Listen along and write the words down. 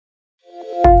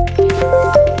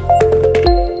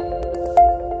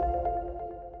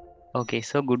Okay,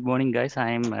 so good morning, guys. I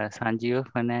am Sanjeewa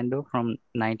Fernando from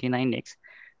 99X.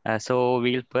 So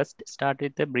we'll first start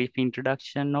with a brief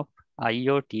introduction of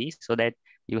IoT so that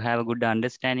you have a good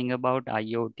understanding about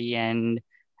IoT and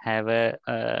have a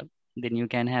then you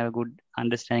can have a good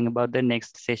understanding about the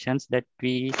next sessions that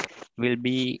we will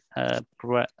be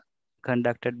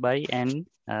conducted by, and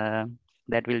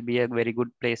that will be a very good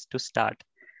place to start.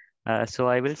 So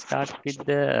I will start with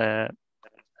the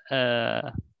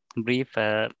brief,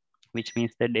 which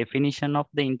means the definition of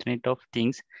the Internet of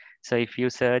Things. So if you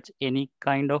search any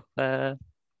kind of,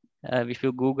 if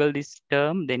you Google this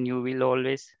term, then you will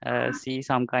always see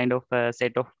some kind of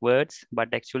set of words,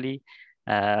 but actually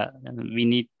we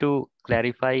need to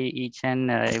clarify each and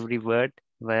every word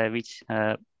which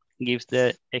gives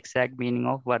the exact meaning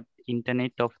of what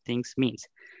Internet of Things means.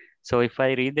 So if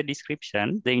I read the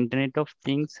description, the Internet of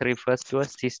Things refers to a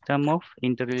system of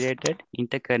interrelated,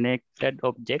 interconnected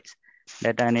objects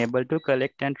that are able to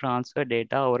collect and transfer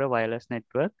data over a wireless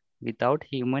network without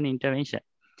human intervention.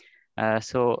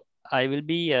 So I will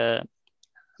be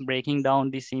breaking down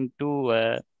this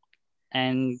into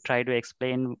and try to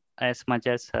explain as much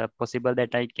as possible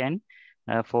that I can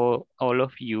for all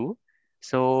of you.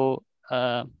 So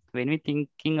when we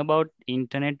thinking about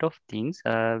Internet of Things,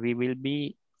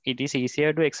 it is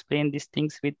easier to explain these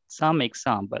things with some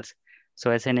examples. So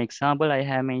as an example, I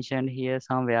have mentioned here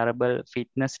some wearable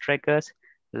fitness trackers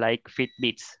like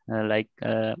Fitbits,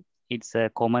 it's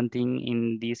a common thing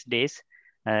in these days.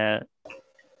 Uh,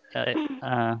 uh,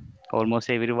 uh, Almost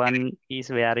everyone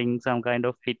is wearing some kind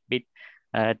of Fitbit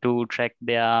to track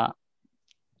their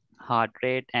heart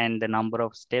rate and the number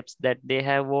of steps that they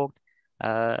have walked,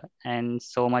 and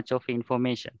so much of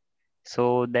information.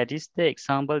 So that is the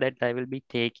example that I will be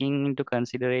taking into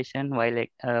consideration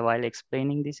while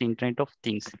explaining this Internet of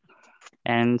Things.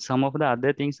 And some of the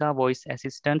other things are voice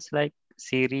assistants like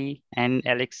Siri and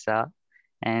Alexa.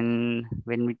 And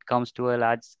when it comes to a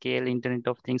large scale Internet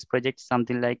of Things project,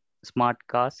 something like smart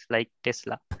cars like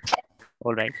Tesla.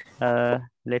 All right,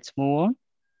 let's move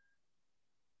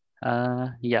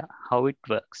on. Yeah, how it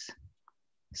works.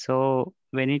 So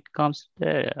when it comes to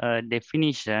the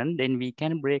definition, then we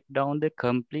can break down the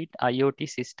complete IoT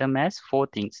system as four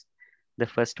things. The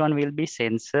first one will be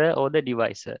sensor or the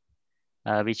device,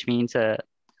 which means the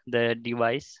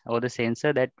device or the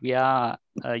sensor that we are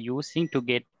using to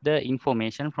get the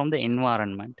information from the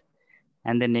environment.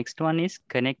 And the next one is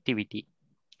connectivity.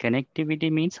 Connectivity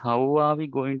means how are we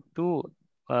going to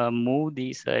move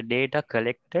these data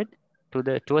collected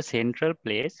to a central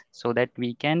place so that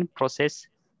we can process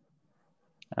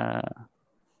uh,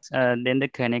 then the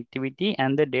connectivity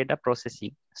and the data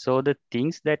processing. So the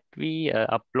things that we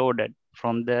uploaded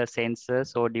from the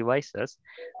sensors or devices,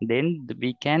 then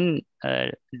we can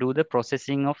do the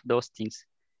processing of those things.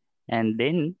 And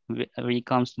then we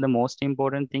comes to the most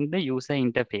important thing, the user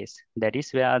interface. That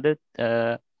is where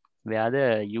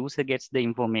the user gets the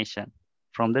information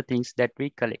from the things that we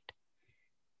collect.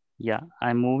 Yeah,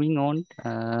 I'm moving on.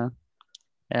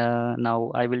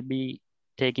 Now I will be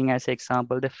taking as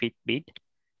example the Fitbit.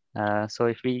 So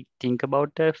if we think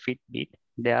about a Fitbit,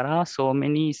 there are so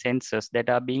many sensors that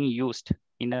are being used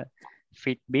in a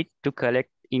Fitbit to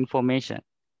collect information.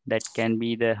 That can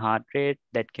be the heart rate,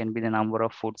 that can be the number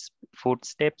of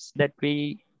footsteps that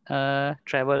we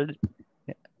traveled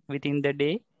within the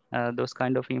day. Those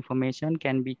kind of information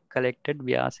can be collected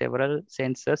via several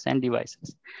sensors and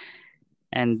devices.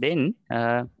 And then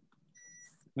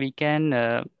we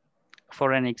can,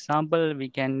 for an example, we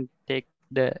can take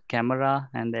the camera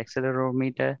and the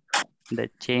accelerometer, the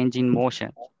change in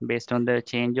motion. Based on the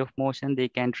change of motion, they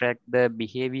can track the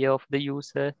behavior of the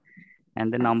user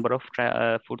and the number of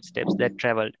footsteps that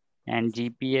traveled. And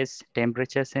GPS,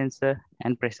 temperature sensor,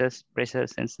 and pressure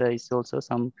sensor is also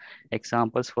some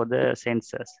examples for the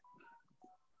sensors.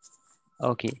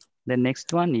 Okay, the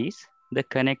next one is the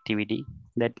connectivity.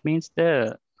 That means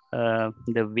the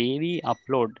way we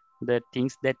upload the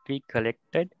things that we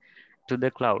collected to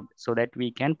the cloud so that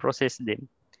we can process them.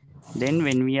 Then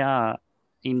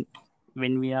in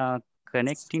when we are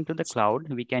connecting to the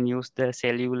cloud, we can use the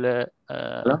cellular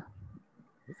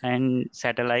and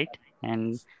satellite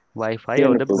and Wi-Fi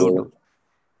or the Bluetooth.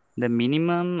 The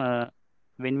minimum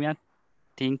when we are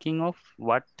thinking of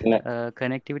what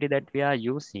connectivity that we are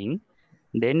using,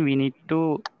 then we need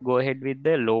to go ahead with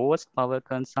the lowest power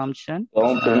consumption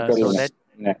so that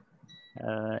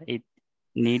it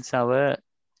needs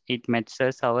it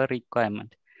matches our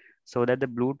requirement. So that the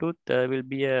Bluetooth will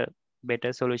be a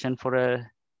better solution for a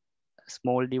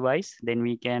small device. Then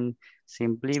we can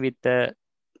simply with a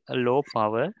low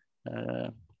power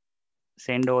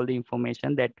send all the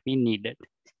information that we needed.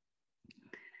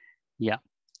 Yeah.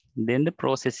 Then the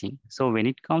processing. So when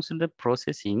it comes to the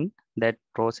processing, that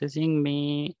processing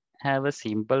may have a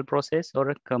simple process or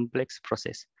a complex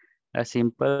process. A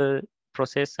simple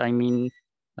process, I mean,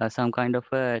 some kind of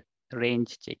a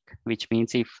range check, which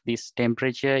means if this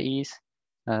temperature is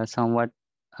somewhat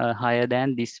higher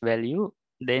than this value,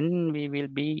 then we will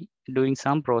be doing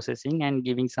some processing and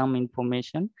giving some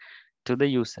information to the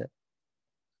user.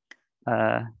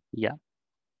 Yeah,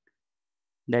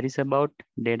 that is about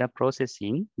data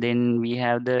processing. Then we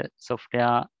have the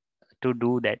software to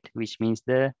do that, which means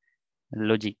the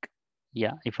logic.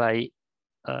 Yeah, if I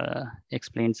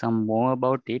explain some more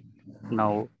about it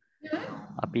now,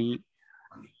 අපි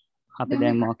අපි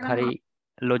දැන් මොකක් හරි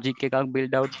logic එකක්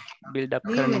build up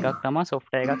කරන එකක් තමයි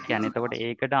software එකක් කියන්නේ. එතකොට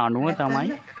ඒකට අනුව තමයි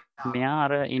මෙයා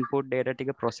අර input data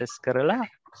ටික process කරලා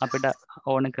අපිට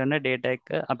ඕන කරන data එක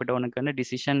අපිට ඕන කරන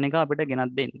decision එක අපිට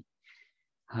ගෙනත් දෙන්නේ.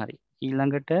 හරි.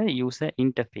 ඊළඟට user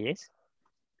interface.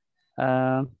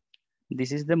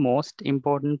 This is the most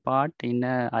important part in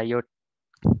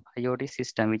IoT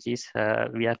system, which is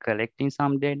we are collecting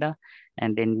some data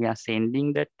and then we are sending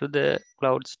that to the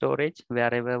cloud storage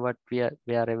wherever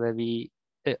we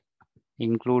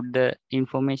include the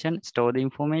information, store the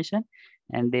information,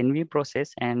 and then we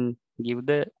process and give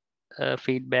the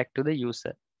feedback to the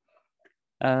user.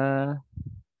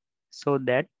 So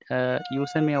that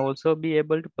user may also be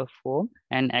able to perform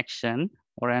an action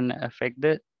or an affect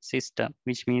the system,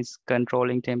 which means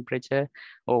controlling temperature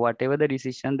or whatever the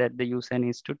decision that the user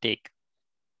needs to take.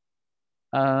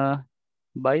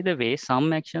 By the way,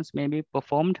 some actions may be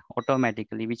performed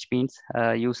automatically, which means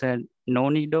no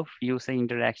need of user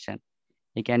interaction.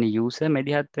 ඒ කියන්නේ user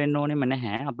මැදිහත් වෙන්න ඕනෙම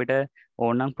නැහැ. අපිට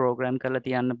ඕනනම් program කරලා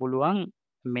තියන්න පුළුවන්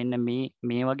මෙන්න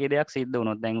මේ වගේ දෙයක් සිද්ධ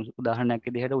වුණොත්. දැන් උදාහරණයක්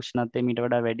විදිහට උෂ්ණත්වය මීට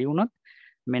වඩා වැඩි වුණොත්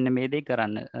මෙන්න මේ දේ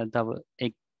කරන්න. තව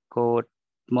එක්කෝ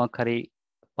මොකක් හරි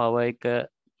power එක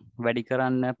වැඩි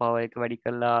කරන්න, power එක වැඩි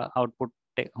කරලා output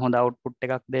හොඳ output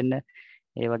එකක් දෙන්න.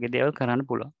 ඒ වගේ දේවල් කරන්න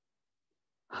පුළුවන්.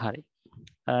 හරි.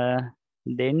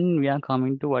 Then we are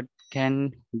coming to what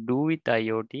can do with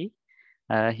IoT.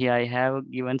 Here I have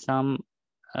given some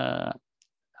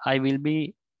I will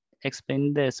be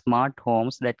explaining the smart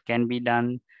homes that can be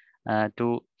done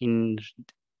in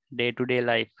day-to-day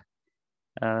life.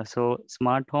 So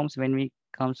smart homes, when we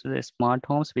comes to the smart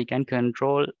homes, we can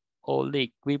control all the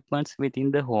equipments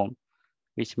within the home,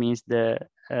 which means the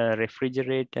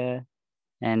refrigerator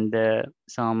and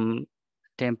some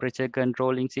temperature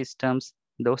controlling systems.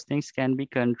 Those things can be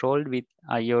controlled with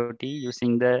IoT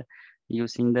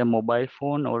using the mobile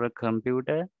phone or a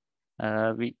computer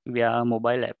via a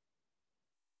mobile app.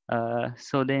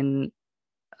 So then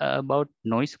about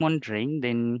noise monitoring,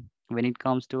 then when it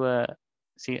comes to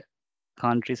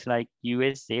countries like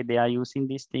USA, they are using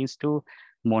these things to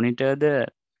monitor the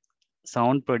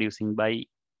sound producing by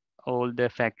all the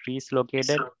factories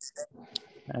located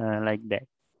like that.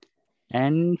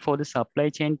 And for the supply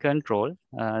chain control,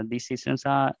 these systems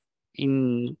are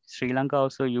in Sri Lanka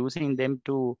also using them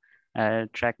to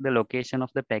track the location of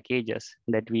the packages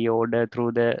that we order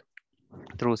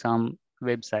through some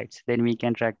websites. Then we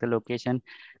can track the location,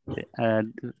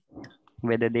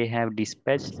 whether they have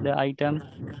dispatched the item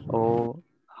or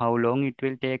how long it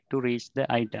will take to reach the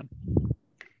item.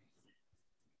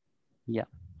 Yeah,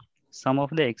 some of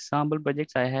the example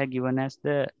projects I have given as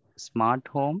the smart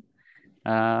home.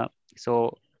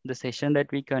 So the session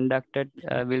that we conducted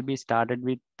will be started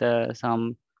with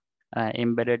some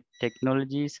embedded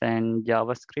technologies and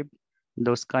JavaScript,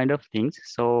 those kind of things.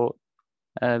 So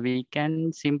we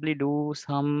can simply do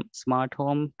some smart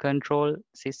home control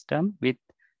system with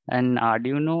an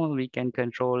Arduino. We can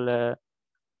control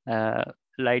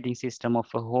lighting system of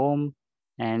a home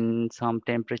and some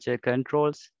temperature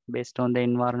controls based on the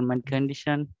environment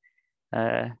condition,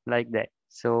 like that.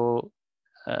 So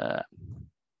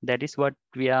that is what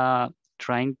we are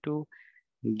trying to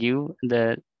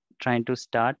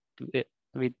start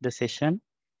with the session.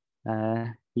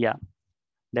 Yeah,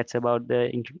 that's about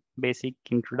the basic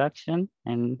introduction,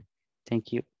 and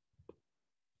thank you.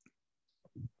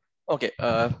 Okay,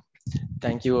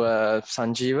 thank you,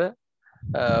 Sanjeewa,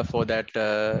 for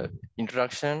that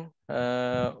introduction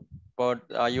about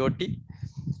IoT.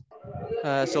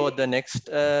 So the next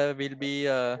will be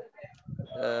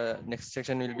next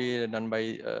section will be done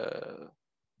by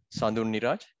Sandun,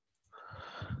 Niraj.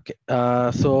 Okay,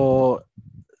 so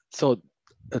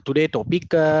today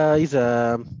topic is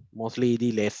mostly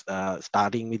the less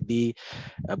starting with the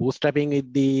bootstrapping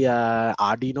with the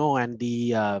Arduino and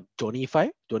the 25.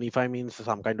 25 means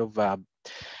some kind of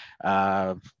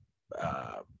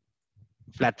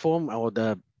platform or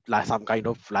the like some kind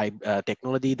of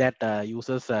technology that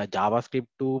uses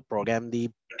JavaScript to program the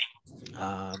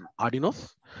Arduinos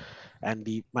and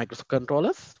the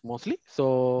microcontrollers mostly.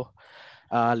 So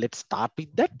let's start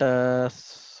with that.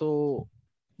 So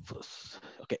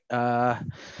okay,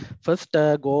 first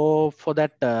go for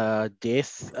that JS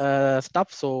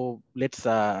stuff. So let's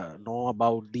know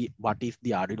about the what is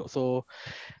the Arduino. So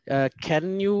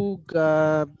can you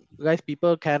guys,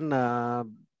 people can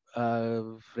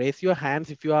raise your hands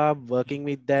if you are working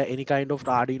with any kind of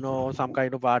Arduino or some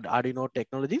kind of Arduino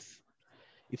technologies,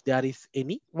 if there is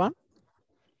any one.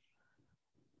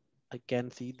 I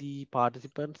can see the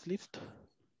participants list.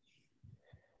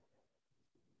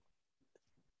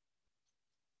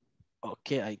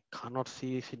 Okay, I cannot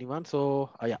see anyone.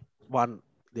 So yeah, one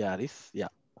there is, yeah,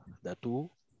 the two,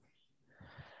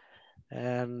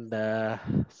 and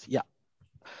yeah.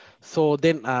 So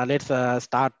then let's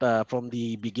start from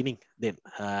the beginning. Then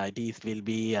this will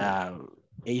be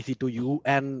easy to you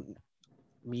and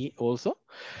me also.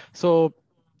 So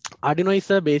Arduino is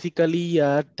basically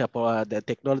the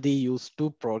technology used to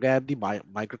program the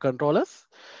microcontrollers.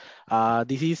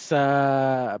 This is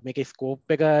make a scope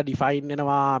define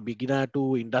beginner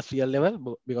to industrial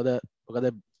level because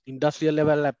the industrial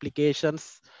level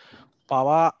applications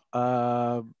power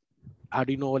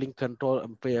Arduino link control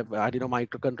Arduino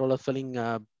microcontrollers selling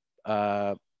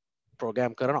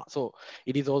program karana. So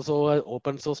it is also an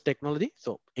open source technology.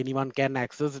 So anyone can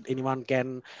access, anyone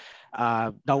can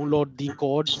download the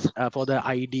codes for the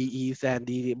IDEs and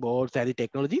the boards and the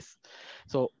technologies.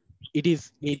 So it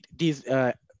is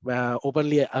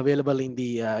openly available in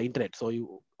the internet. So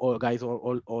you all guys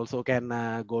also can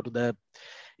go to the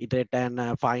internet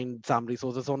and find some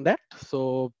resources on that.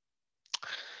 So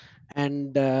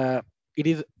and it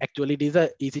is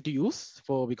easy to use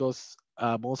for because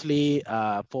mostly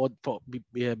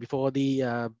before the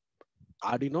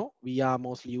Arduino we are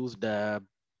mostly used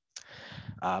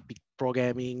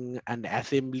programming and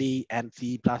assembly and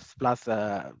C++,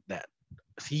 that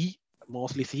C,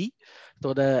 mostly C.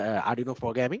 So the Arduino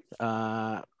programming,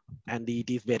 and it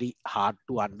is very hard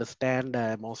to understand.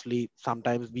 Mostly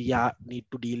sometimes we need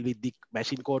to deal with the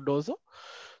machine code also.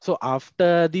 So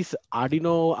after this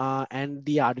Arduino and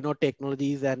the Arduino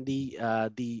technologies and the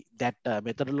that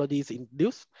methodologies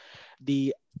introduced,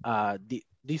 the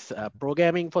this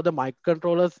programming for the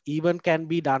microcontrollers even can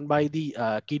be done by the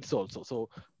kids also. So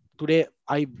today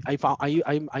I found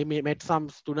I met some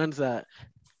students,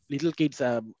 little kids,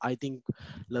 I think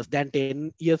less than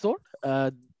 10 years old.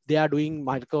 They are doing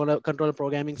microcontroller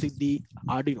programming with the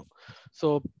Arduino.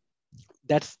 So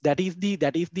that is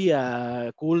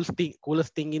the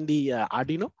coolest thing in the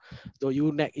Arduino. So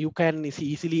you can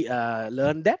easily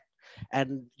learn that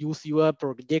and use your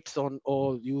projects on,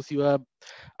 or use your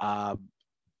uh,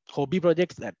 hobby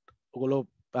projects that ඔගොල්ලෝ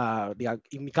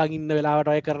නිකන් ඉන්න වෙලාවට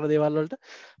අය කරන දේවල් වලට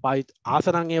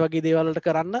ආසනං ඒ වගේ දේවල් වලට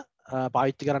කරන්න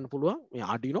පාවිච්චි කරන්න පුළුවන් මේ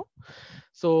Arduino.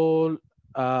 So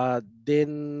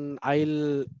then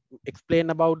I'll explain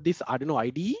about this Arduino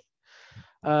IDE.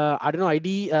 Arduino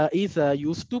IDE is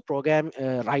used to program,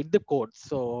 write the code.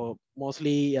 So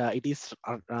mostly it is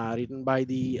written by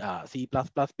the C++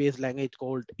 based language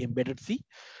called embedded C.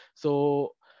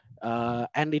 So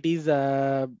and it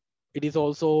is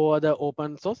also the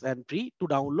open source and free to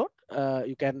download.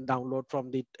 You can download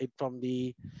from the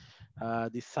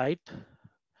this site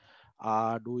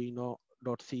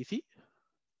arduino.cc.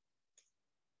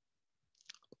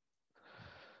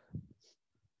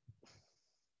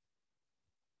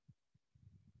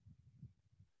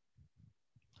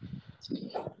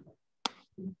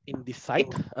 In this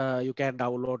site, you can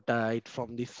download it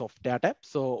from the software tab.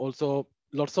 So also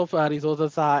lots of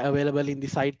resources are available in the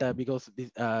site because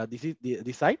this is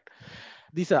the site.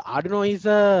 This Arduino is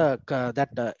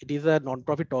it is a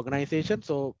non-profit organization.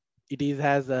 So it is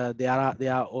has their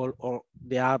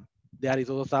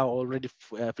resources are already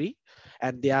free,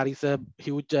 and there is a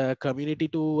huge community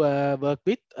to work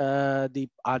with the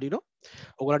Arduino.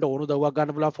 ඔයගලන්ට ඕන දව්වක්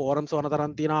ගන්න පුළුවන් forums ඕන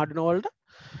තරම් තියෙන Arduino වලට.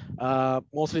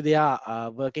 Mostly they are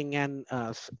working in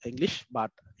English,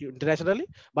 but internationally.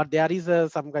 But there is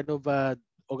some kind of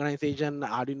organization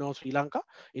Arduino Sri Lanka,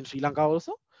 in Sri Lanka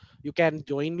also. You can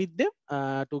join with them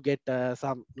to get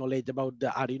some knowledge about the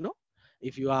Arduino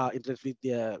if you are interested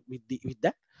with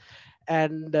that.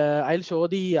 And I'll show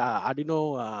the Arduino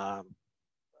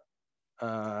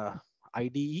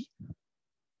IDE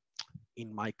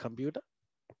in my computer.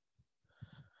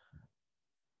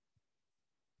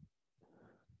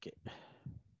 Okay.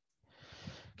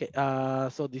 Okay,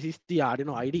 so this is the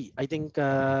Arduino IDE. I think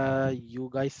you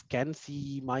guys can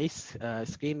see my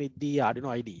screen with the Arduino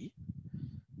IDE.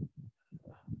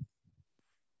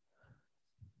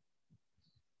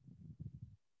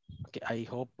 Okay, I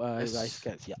hope you guys Yes.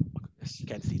 can, yeah, Yes.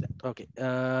 can see that. Okay,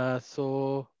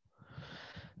 so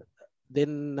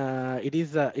then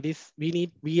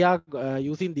we are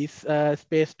using this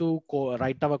space to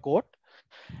write our code,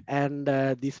 and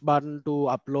this button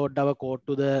to upload our code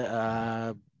to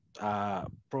the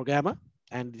programmer,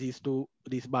 and this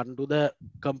button to the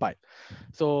compile.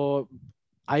 So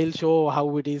I'll show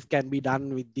how it is can be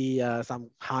done with the some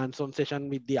hands-on session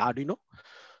with the Arduino.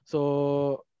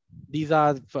 So these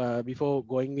are before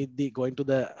going to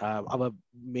the our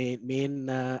main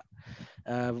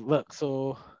work.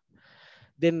 So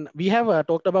then we have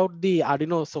talked about the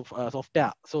Arduino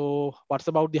software. So what's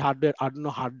about the hardware, Arduino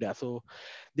hardware? So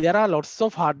there are lots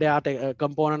of hardware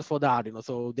components for the Arduino.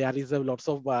 So there is lots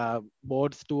of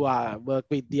boards to work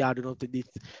with the Arduino. So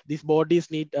this board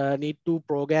is need to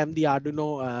program the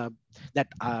Arduino that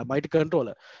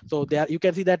microcontroller. So there you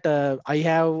can see that I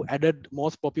have added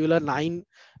most popular 9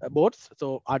 boards.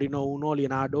 So Arduino Uno,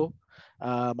 Leonardo,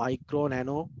 Micro,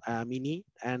 Nano, Mini,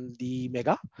 and the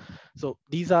Mega. So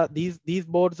these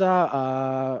boards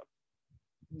are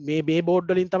මේ board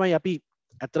වලින් තමයි අපි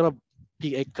ඇත්තටම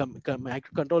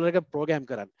controller එක program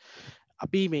කරන්නේ.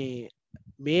 අපි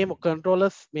මේ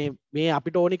controllers මේ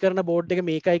අපිට ඕනි කරන board එක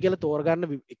මේකයි කියලා තෝරගන්න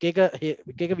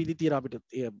එක විදි තියෙනවා අපිට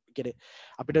කියන්නේ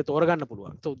අපිට තෝරගන්න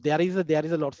පුළුවන්. So there is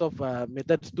a lots of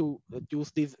methods to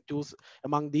choose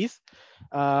among these.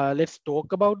 Let's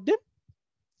talk about them.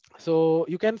 So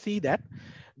you can see that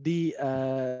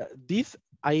these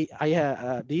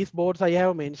boards I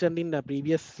have mentioned in the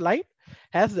previous slide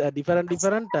has different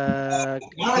features.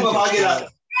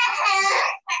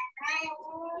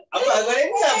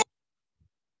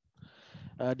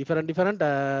 Different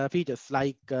features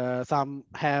like some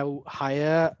have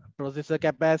higher processor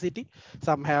capacity,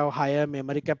 some have higher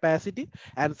memory capacity,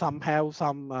 and some have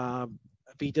some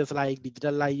features like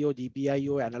digital IO,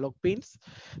 GPIO, analog pins.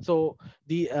 So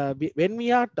when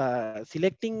we are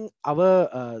selecting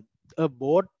our a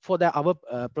board for our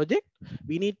project,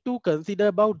 we need to consider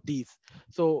about these.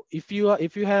 So if you are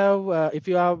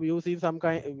using some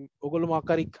kind ඔගොල්ලෝ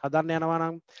මොකක් හරි හදන්න යනවා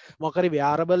නම් මොකක් හරි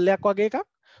wearable එකක් වගේ එකක්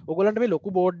ඔයගොල්ලන්ට මේ ලොකු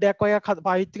බෝඩ් එකක් වගේ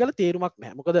පාවිච්චි කරලා තේරුමක්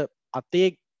නැහැ. මොකද අතේ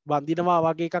වඳිනවා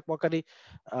වගේ එකක් මොකක් හරි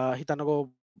හිතන්නකෝ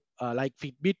like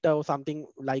Fitbit or something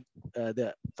like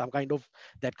some kind of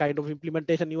that kind of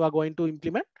implementation you are going to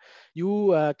implement.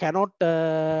 You cannot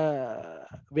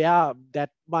wear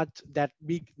that much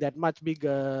big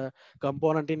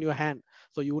component in your hand.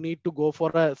 So you need to go for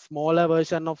a smaller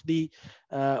version of these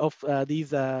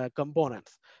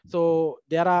components. So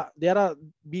there are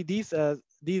these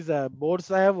boards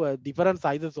have different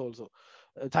sizes also,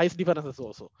 size differences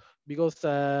also, because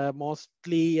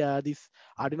mostly this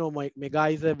Arduino Mega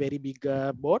is a very big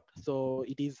board. So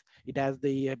it has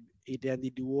the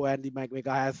Duo, and the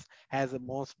Mega has the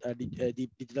most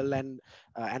digital and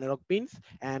analog pins,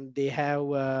 and they have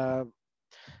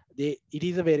it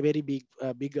is a very big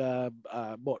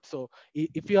board. So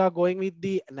if you are going with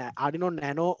the Arduino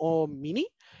Nano or Mini,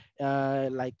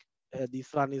 like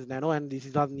this one is Nano and this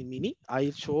is on the Mini.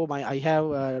 I have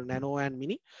Nano and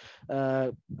Mini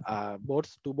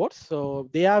boards, 2 boards. So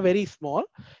they are very small.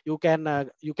 You can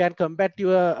compare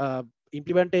your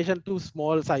implementation to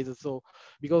small sizes. So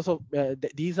because of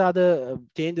these are the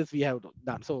changes we have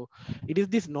done. So it is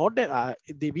this node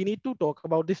we need to talk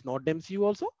about this node MCU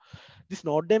also. This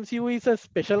node MCU is a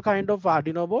special kind of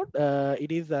Arduino board.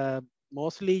 It is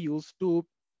mostly used to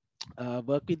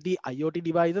work with the IoT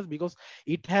devices because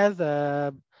it has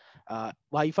a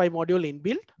Wi-Fi module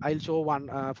inbuilt. I'll show one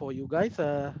for you guys.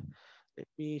 Let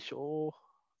me show.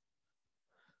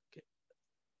 Okay.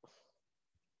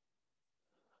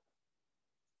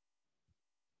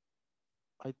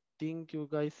 I think you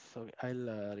guys. Okay,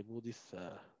 I'll remove this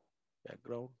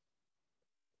background.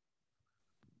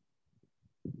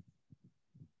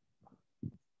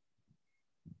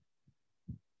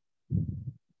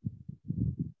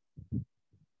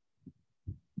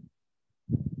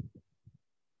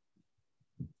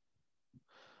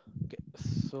 Okay,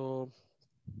 so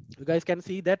you guys can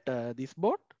see that this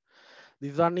board.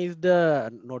 This one is the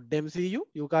Node MCU.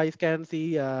 You guys can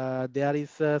see there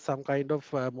is some kind of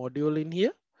module in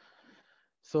here.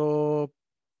 So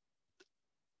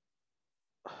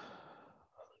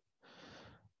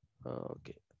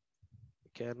okay,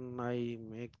 can I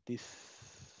make this?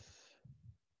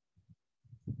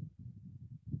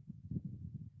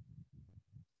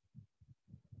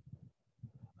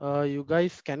 You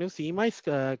guys, can you see my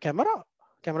camera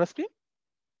screen?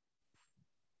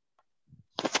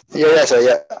 Yeah, sir.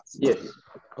 Yeah. Yeah.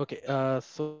 Okay.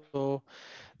 So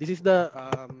this is the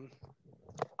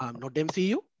Node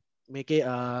MCU. මේකේ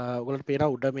ඔයගොල්ලන්ට පේනවා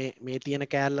උඩ මේ තියෙන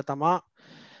කෑල්ල තමා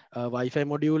Wi-Fi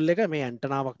module එක මේ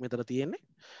ඇන්ටනාවක් මෙතන තියෙන්නේ.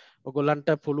 ඔයගොල්ලන්ට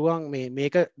පුළුවන්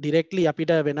මේක directly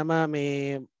අපිට වෙනම මේ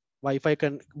Wi-Fi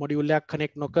module එකක්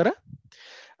connect නොකර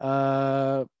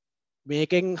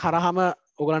මේකෙන් හරහම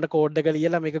ඔයගලන්ට කෝඩ් එක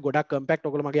ලියලා මේක ගොඩක් කම්පැක්ට්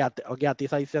ඔයගොල්ලෝ මගේ අති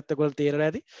සයිස් එකත් ඔයගොල්ලෝ තේරෙලා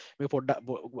ඇති මේ පොඩ්ඩක්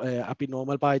අපි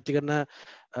normal පාවිච්චි කරන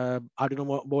Arduino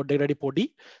board එකට පොඩි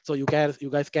so you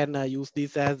guys can use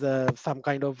this as some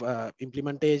kind of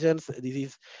implementations. This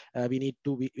is we need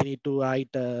to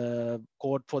write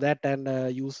code for that and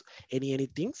use any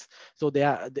things. So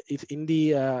there it's in the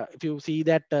if you see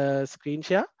that screen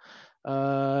share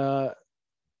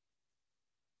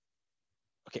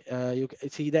okay, you can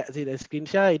see the screen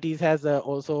share. It is has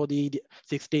also the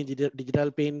 16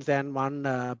 digital pins and one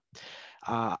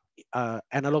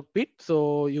analog pin.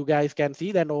 So you guys can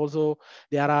see that also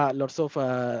there are lots of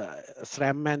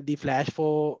SRAM and the flash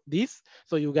for this.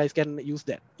 So you guys can use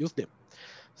them.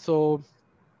 So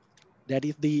that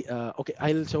is the okay.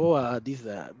 I'll show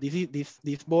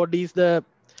this board is the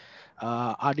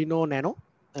Arduino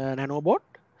Nano board,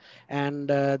 and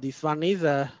this one is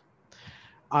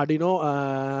Arduino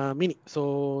Mini.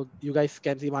 So you guys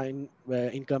can see mine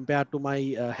in compared to my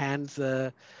hands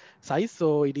size.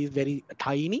 So it is very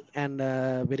tiny and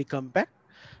very compact.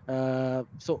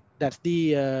 So that's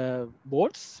the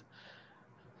boards.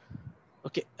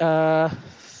 Okay.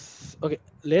 Okay.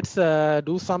 Let's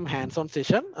do some hands-on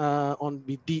session on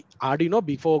with the Arduino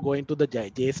before going to the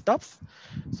J stuffs.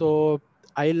 So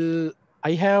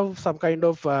I have some kind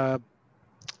of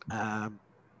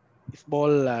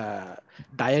small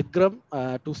diagram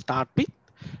to start with.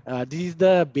 This is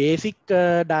the basic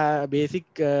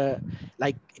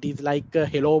like it is like a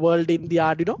hello world in the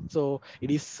Arduino. So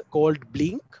it is called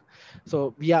blink.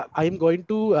 So I'm going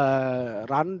to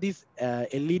run this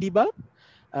LED bulb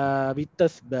with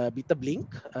the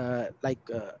blink like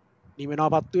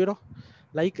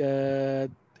like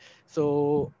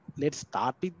so let's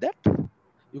start with that.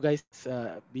 You guys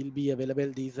will be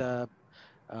available these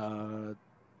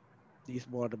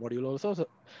module also. So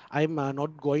I'm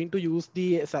not going to use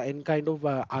the any kind of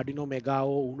Arduino Mega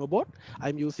or Uno board.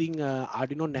 I'm using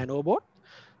Arduino Nano board.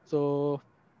 So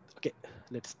okay,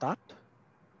 let's start.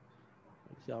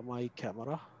 Share my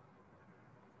camera.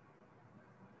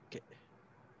 Okay.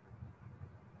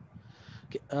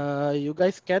 Okay. You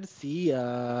guys can see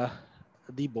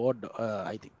the board.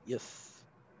 I think yes.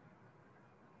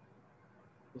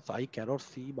 So I cannot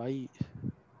see my.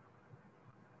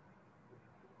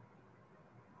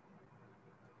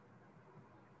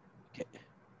 Okay.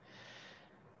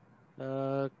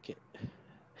 Okay.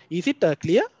 Is it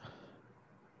clear?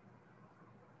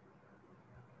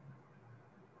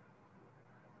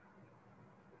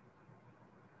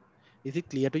 Is it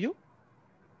clear to you?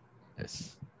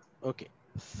 Yes. Okay.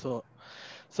 So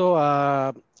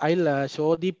I'll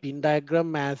show the pin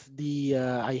diagram as the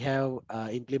I have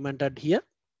implemented here.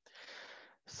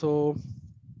 So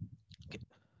okay,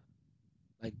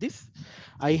 like this,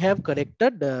 I have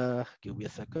connected. Give me a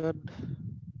second.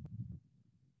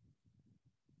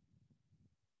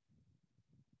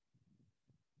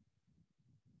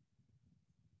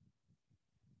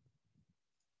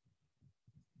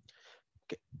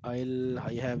 Okay,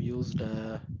 I have used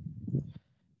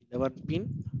 11 pin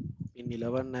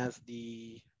 11 as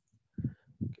the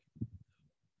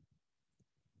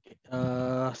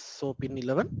so pin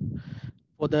 11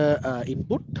 for the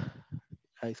input.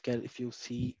 If you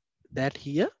see that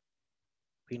here,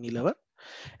 pin 11,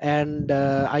 and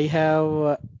I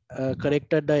have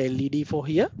connected the LED for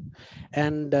here,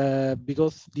 and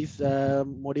because this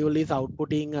module is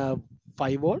outputting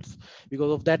 5 volts,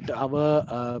 because of that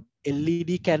our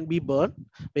LED can be burned.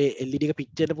 LED එක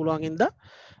පිච්චෙන්න පුළුවන් ඉඳ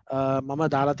මම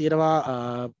දාලා තියෙනවා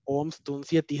ohms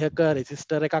 330ක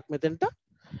resistor එකක් මෙතෙන්ට.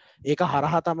 ඒක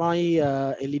හරහා තමයි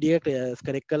LED එක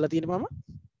connect කරලා තියෙන්නේ මම.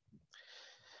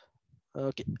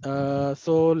 Okay,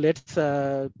 so let's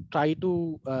try to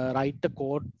write the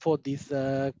code for this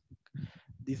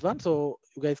one. So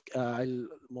you guys I'll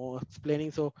more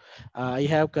explaining. So I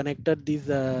have connected this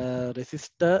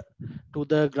resistor to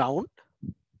the ground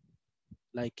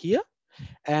like here,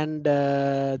 and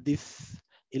this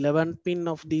 11 pin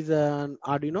of this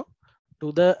Arduino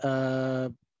to the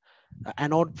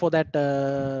anode for that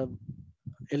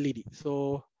LED.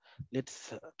 So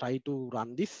let's try to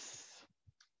run this.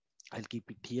 I'll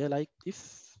keep it here like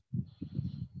this.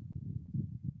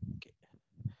 Okay.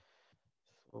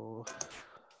 So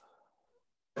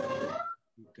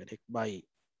connect by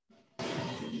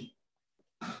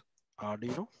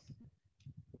Arduino.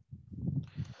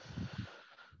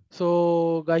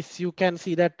 So guys, you can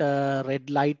see that red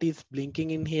light is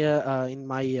blinking in here in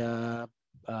my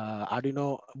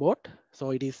Arduino board.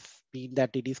 So it is mean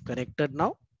that it is connected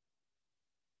now.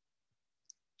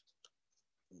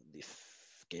 This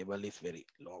cable is very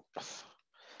long.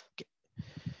 Okay.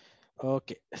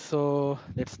 Okay. So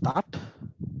let's start.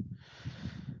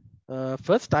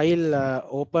 First, I'll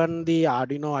open the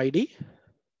Arduino IDE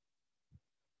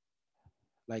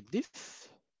like this.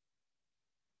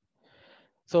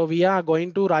 So we are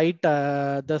going to write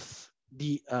the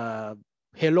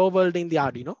hello world in the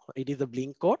Arduino. It is a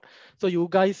blink code. So you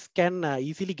guys can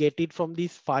easily get it from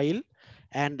this file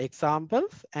and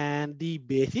examples and the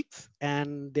basics,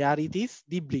 and there it is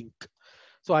the blink.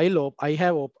 So I've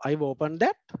opened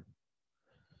that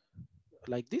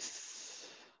like this,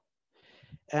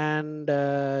 and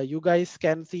you guys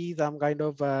can see some kind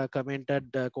of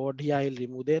commented code here. I'll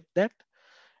remove that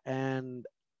and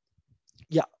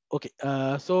yeah, okay.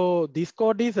 So this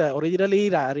code is originally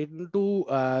written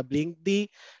to blink the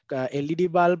LED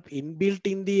bulb inbuilt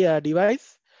in the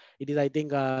device. It is, I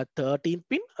think, 13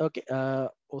 pin, okay,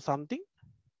 or something.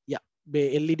 Yeah,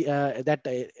 LED that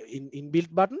inbuilt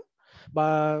button,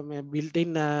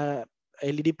 built-in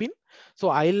LED pin. So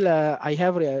I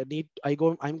have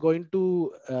I'm going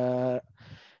to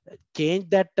change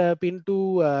that pin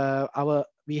to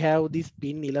we have this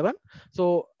pin 11.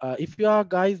 So if you are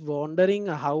guys wondering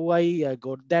how I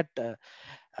got that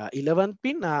 11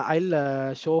 pin,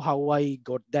 I'll show how I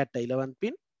got that 11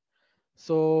 pin.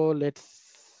 So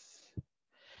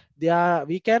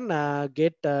we can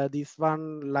get this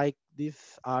one like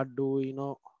this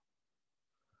Arduino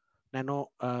Nano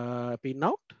pin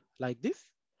out like this.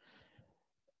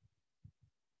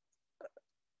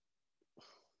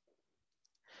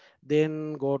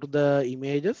 Then go to the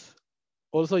images.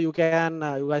 Also, you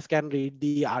guys can read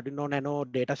the Arduino Nano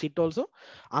datasheet also.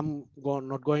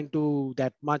 Not going to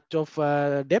that much of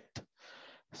depth.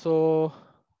 So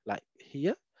like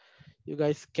here, you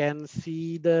guys can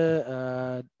see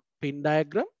the pin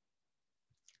diagram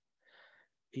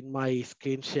in my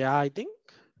screen share, I think.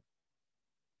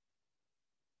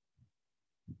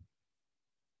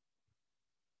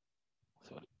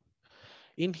 Sorry.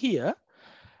 In here,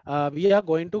 we are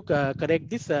going to connect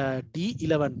this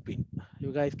D11 pin.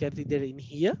 You guys can see that in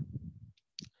here.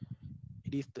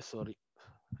 It is the, sorry.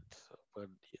 Let's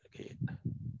open again.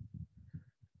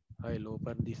 I'll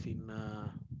open this in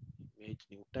image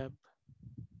new tab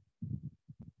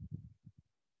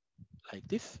like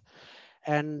this,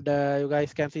 and you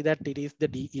guys can see that it is the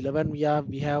D11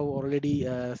 we have already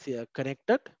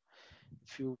connected.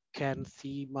 If you can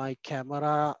see my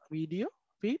camera video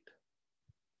feed,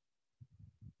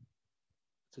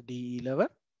 so D11.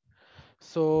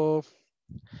 So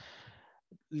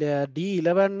the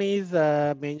D11 is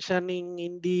mentioning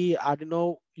in the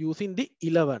Arduino using the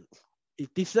 11. It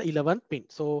is the 11th pin.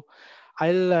 So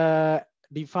I'll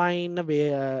define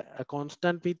a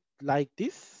constant with like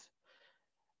this,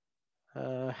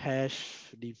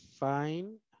 hash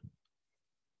define.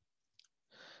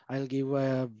 I'll give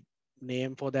a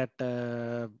name for that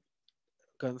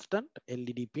constant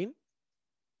LED pin,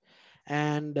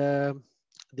 and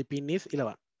the pin is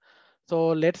 11.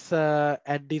 So let's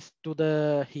add this to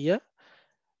the here.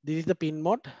 This is the pin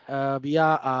mode. We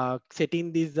are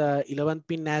setting this 11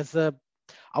 pin as a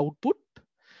output.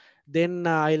 Then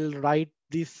I'll write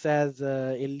this as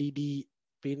LED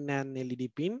pin and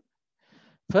LED pin.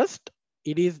 First,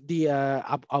 it is the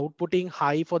outputting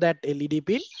high for that LED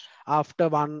pin. After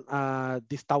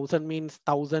this 1000 means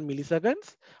 1000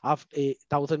 milliseconds. After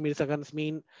 1000 milliseconds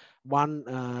mean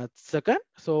 1 second.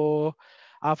 So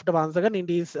after 1 second, it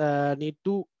is need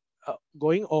to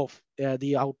going off.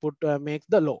 The output makes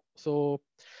the low. So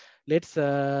let's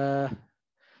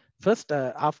first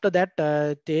after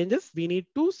that changes, we need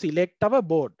to select our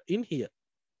board in here.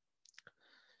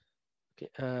 Okay,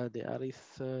 there is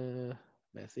a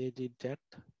message in chat.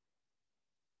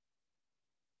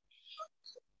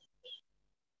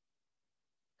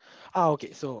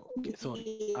 Okay, so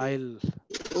sorry, I'll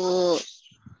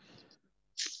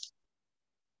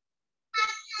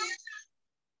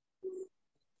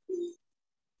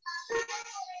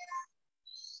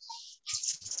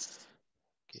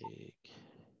okay,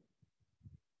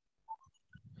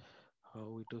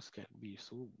 how it is can be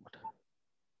zoomed.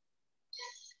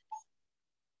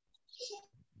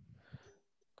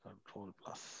 Control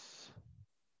plus.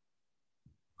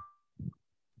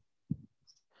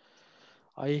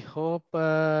 I hope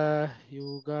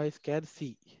you guys can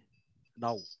see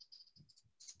now.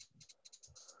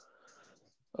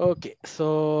 Okay,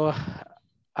 so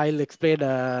I'll explain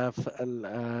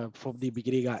from the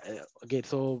beginning again.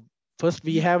 So first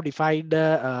we have defined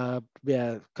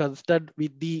constant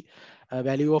with the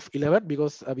value of 11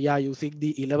 because we are using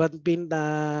the 11 pin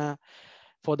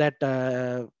for that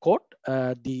code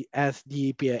as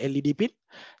the LED pin.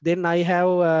 Then I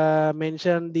have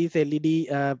mentioned this LED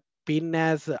pin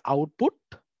as output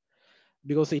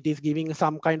because it is giving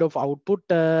some kind of output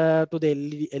to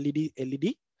the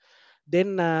LED.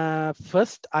 Then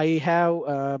first I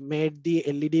have made the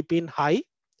LED pin high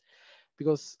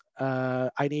because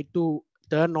I need to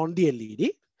turn on the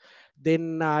LED.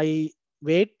 Then I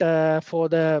wait for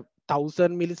the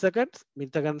 1000 milliseconds.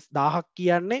 Milliseconds 1000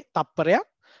 කියන්නේ තප්පරයක්.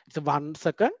 It's 1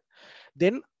 second.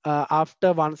 Then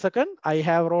after 1 second, I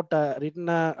have written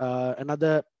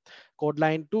another code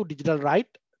line to digital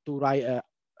write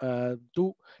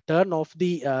to turn off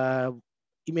the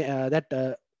that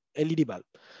LED bulb.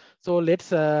 So let's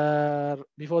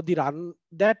before the run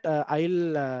that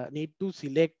I'll need to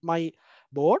select my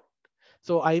board.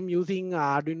 So I'm using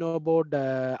Arduino board,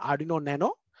 Arduino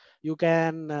Nano. You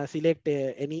can select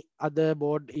any other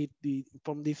board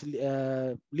from this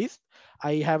list.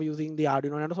 I have using the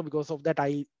Arduino Nano. So because of that,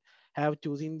 I have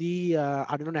choosing the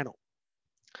Arduino Nano.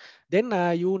 Then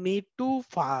you need to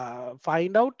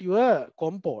find out your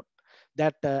COM port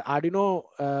that Arduino,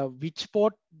 which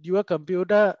port your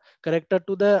computer connected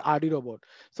to the Arduino board.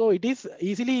 So it is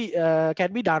easily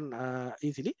can be done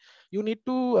easily. You need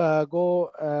to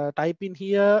go type in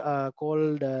here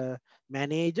called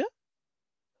manager.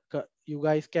 You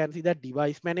guys can see that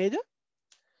device manager.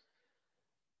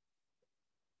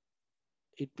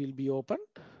 It will be opened.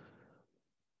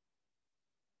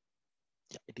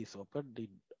 Yeah, it is open in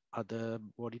other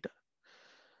monitor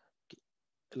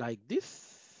like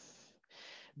this.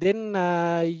 Then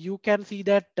you can see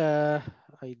that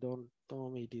I don't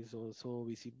know it is also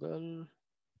visible.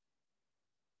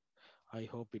 I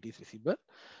hope it is visible.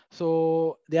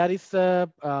 So there is a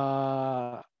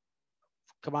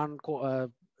command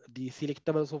the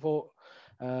selectable for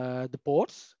the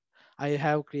ports.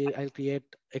 I'll create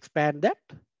expand that.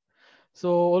 So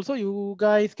also you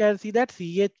guys can see that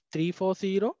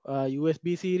CH340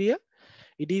 USB serial.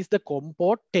 It is the COM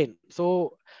port 10.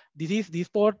 So this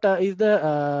port is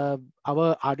the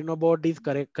our Arduino board is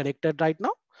connected right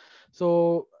now.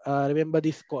 So remember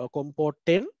this COM port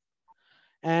 10,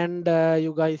 and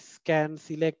you guys can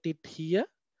select it here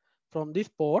from this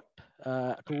port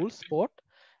tools port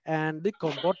and the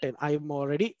COM port 10. I'm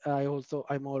already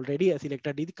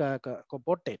selected the COM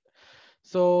port 10.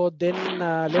 So then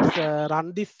let's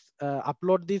run this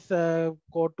upload this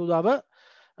code to our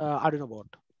Arduino board.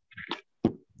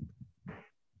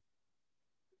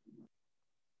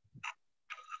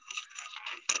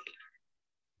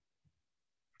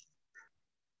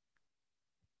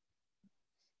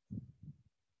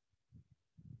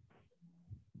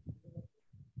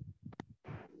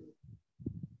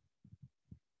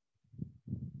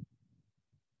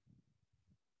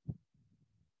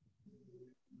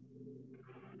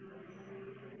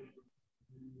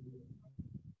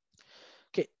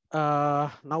 Okay,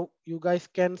 now you guys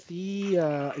can see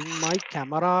in my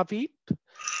camera feed,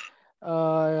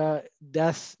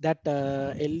 there's that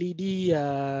LED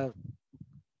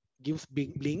gives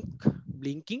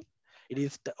blinking. It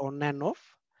is on and off.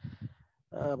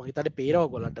 මම හිතන්නේ පේරව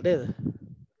ඔයගොල්ලන්ට නේද?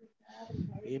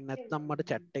 ඒ නැත්නම් මට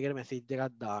chat එකට message එකක්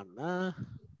දාන්න.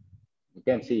 You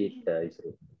can see it,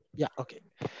 Isuru. Yeah, okay.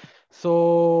 So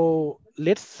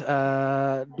let's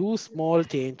do small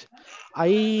change.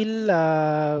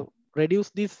 I'll reduce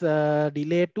this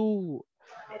delay to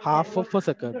half of a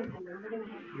second,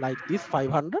 like this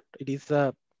 500. It is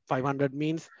 500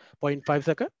 means 0.5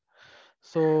 second.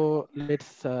 So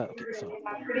let's okay, so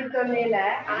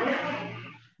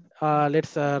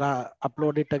let's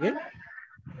upload it again.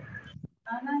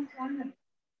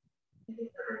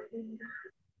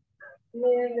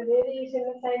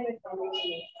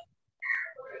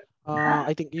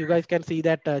 I think you guys can see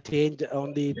that change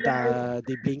on the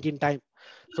blinking time.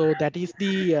 So that is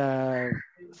the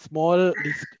small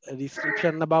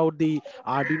description about the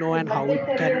Arduino and how it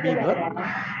can be worked.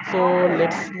 So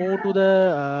let's move to the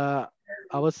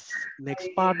our next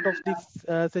part of this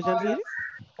session series.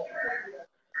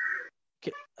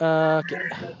 Okay, okay.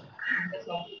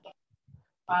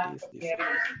 What is this?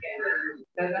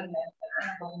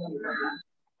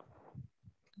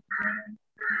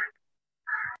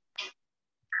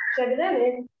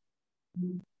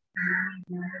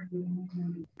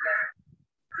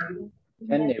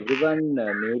 Can everyone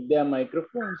mute their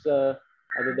microphones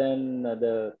other than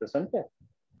the presenter?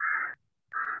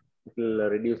 It will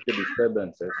reduce the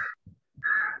disturbances.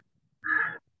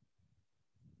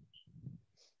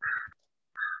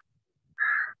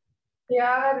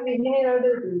 Yeah,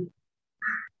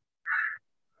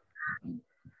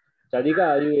 Chadika,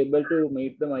 are you able to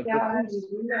mute the microphones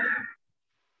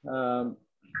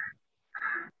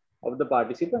of the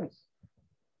participants?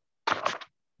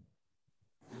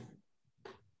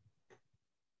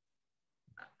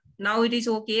 Now it is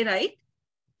okay, right?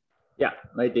 Yeah,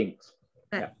 I think.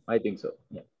 Yeah, I think so.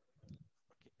 Yeah.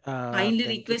 Kindly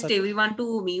request everyone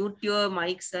to mute your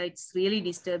mics. It's really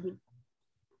disturbing.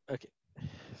 Okay.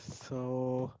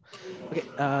 So, okay.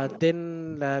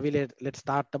 Then let's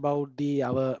start about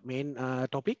our main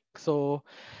topic. So,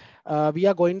 we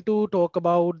are going to talk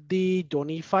about the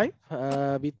Johnny 5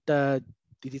 with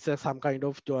this is some kind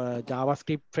of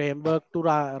JavaScript framework to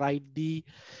write the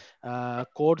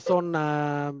codes on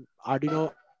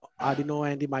Arduino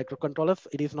and the microcontrollers.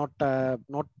 It is not uh,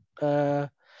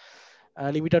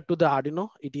 limited to the Arduino.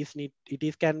 It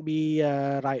is can be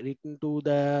written to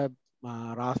the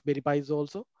Raspberry Pis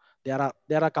also. There are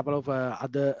a couple of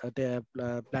other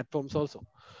platforms also.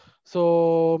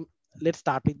 So let's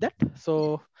start with that.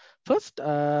 So first,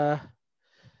 I'll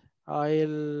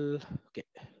okay.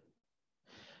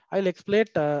 I'll explain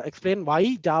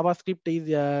why JavaScript is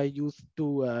used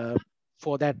to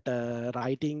for that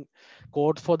writing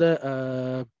codes for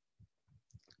the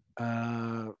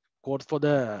codes for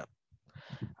the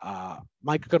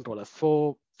microcontrollers.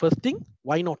 So first thing,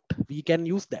 why not? We can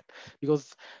use that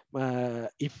because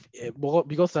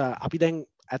because අපි දැන්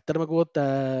ඇත්තටම ගොත්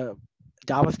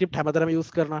JavaScript හැමතැනම use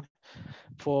කරනවා.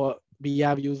 For we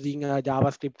are using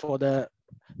JavaScript for the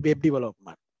web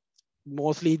development.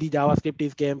 Mostly the JavaScript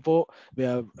is came for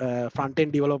front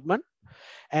end development,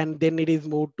 and then it is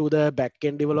moved to the back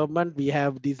end development. We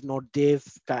have these Node.js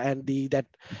and that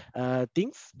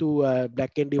things to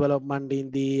back end development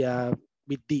in the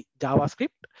with the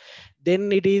JavaScript.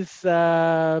 Then it is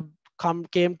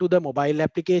came to the mobile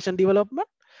application development.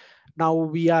 Now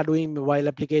we are doing mobile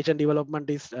application development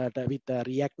is with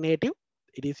React Native.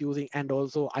 It is using, and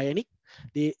also Ionic.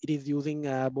 It is using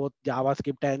both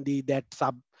JavaScript and that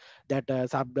sub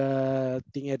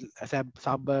thing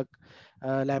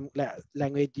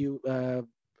language you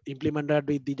implemented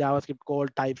with the JavaScript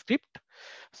called TypeScript.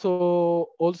 So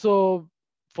also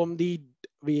from the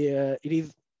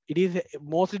it is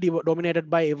mostly dominated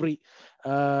by every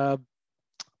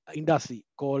industry.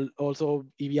 Called also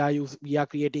we are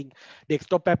creating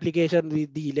desktop application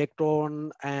with the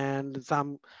Electron and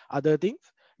some other things,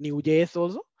 New.js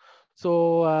also.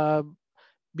 So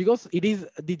because it is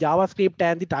the JavaScript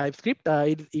and the TypeScript,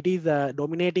 it is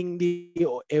dominating the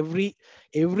every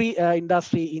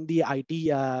industry in the IT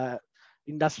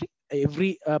industry,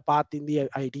 every part in the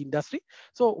IT industry.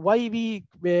 So why we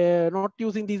were not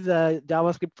using this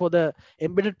JavaScript for the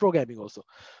embedded programming also?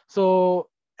 So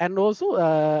and also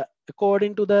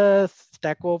according to the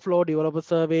Stack Overflow developer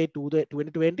survey to the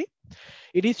 2020,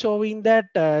 it is showing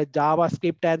that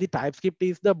JavaScript and the TypeScript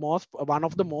is the one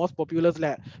of the most popular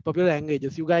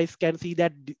languages. You guys can see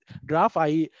that graph.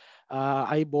 I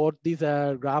bought this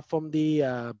graph from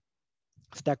the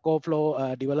Stack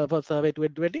Overflow developer survey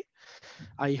 2020.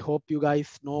 I hope you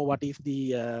guys know what is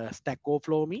the Stack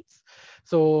Overflow means.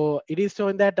 So it is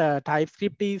showing that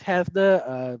TypeScript has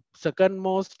the second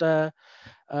most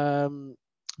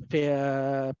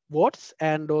votes,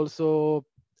 and also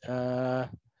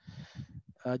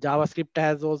JavaScript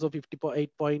has also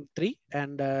 58.3,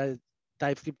 and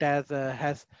TypeScript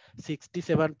has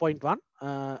 67.1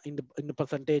 in the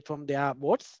percentage from their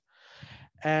votes.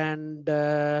 And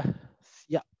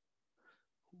yeah,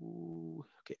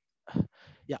 okay,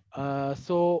 yeah.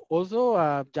 So also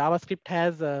JavaScript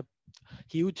has a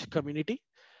huge community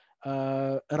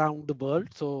around the world.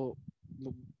 So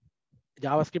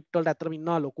JavaScript වලට ඇත්තටම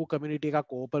ඉන්නවා ලොකු community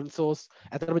එකක් open source.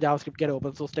 ඇත්තටම JavaScript කියන්නේ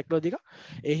open source technology එකක්.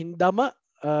 ඒ හින්දාම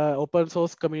open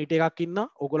source community එකක් ඉන්නවා.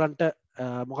 ඔයගොල්ලන්ට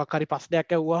මොකක් හරි ප්‍රශ්නයක්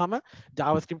ඇහුවාම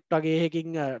JavaScript වගේ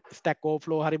එකකින් Stack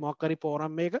Overflow හරි මොකක් හරි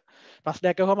forum එකක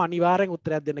ප්‍රශ්නයක් ඇහුවාම අනිවාර්යෙන්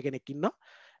උත්තරයක් දෙන්න කෙනෙක් ඉන්නවා.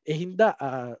 ඒ හින්දා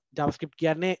JavaScript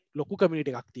කියන්නේ ලොකු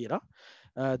community එකක් තියෙනවා.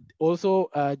 Also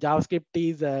JavaScript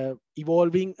is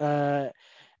evolving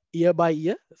year by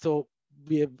year. So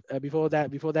before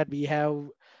that we have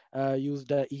used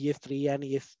ES3 and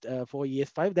ES4,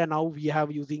 ES5. Then now we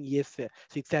have using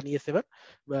ES6 and ES7,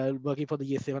 working for the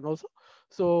ES7 also.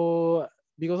 So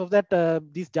because of that,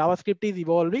 this JavaScript is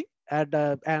evolving,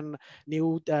 and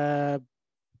new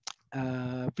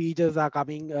features are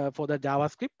coming for the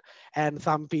JavaScript, and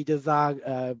some features are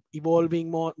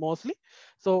evolving mostly.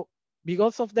 So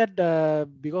because of that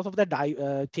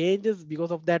changes,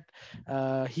 because of that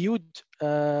huge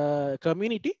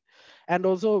community, and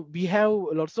also we have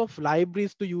lots of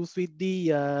libraries to use with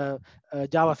the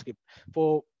JavaScript.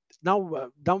 For now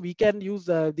we can use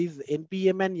these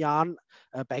npm and yarn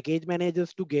package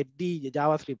managers to get the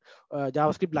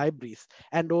JavaScript libraries.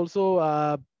 And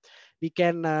also we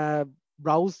can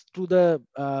browse to the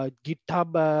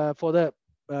GitHub for the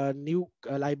new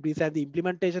libraries and the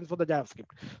implementation for the JavaScript.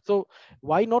 So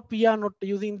why not we are not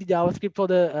using the JavaScript for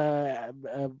the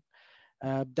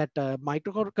that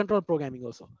microcontroller programming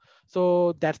also?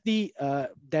 So that's the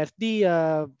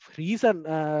reason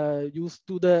used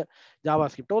to the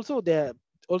JavaScript. Also there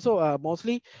also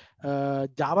mostly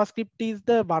JavaScript is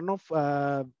the one of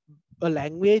a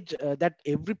language that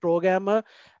every programmer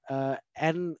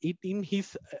and it in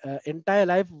his entire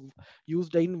life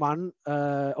used in one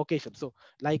occasion. So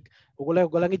like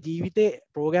ඔගොල්ලන්ගේ ජීවිතේ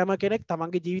programmer කෙනෙක්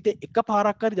තමන්ගේ ජීවිතේ එක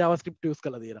පාරක් හරි JavaScript use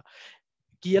කරලා තියෙනවා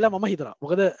කියලා මම හිතනවා.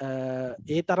 මොකද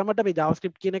ඒ තරමට මේ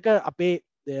JavaScript කියන එක අපේ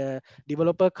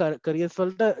developer careers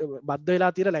වලට බද්ධ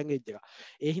වෙලා තියෙන language එකක්.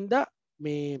 ඒ හින්දා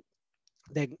මේ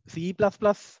දැන් C++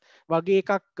 වගේ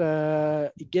එකක්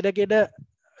ඉගෙනගෙන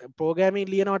ප්‍රෝග්‍රෑමින්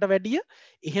ලියනවට වැඩිය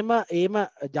එහෙම ඒම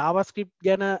JavaScript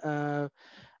ගැන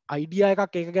අයිඩියා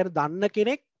එකක් ඒක ගැන දන්න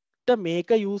කෙනෙක්ට මේක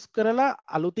යූස් කරලා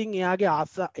අලුතින් එයා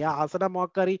ආසන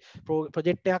මොකක් හරි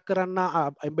ප්‍රොජෙක්ට් එකක් කරන්න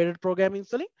embedded programming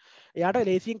වලින් එයාට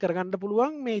ලේසියෙන් කරගන්න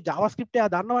පුළුවන් මේ JavaScript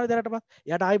එයා දන්නවනේ දැනටම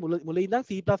එයාට ආයි මුලින් ඉඳන්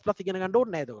C++ ඉගෙන ගන්න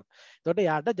ඕනේ නැහැ එතකොට. එතකොට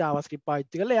එයාට JavaScript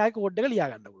පාවිච්චි කරලා එයාගේ කෝඩ් එක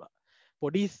ලියා ගන්න පුළුවන්.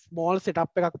 පොඩි ස්මෝල්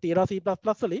සෙටප් එකක් තියෙනවා C++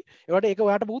 වලින්. ඒවට ඒක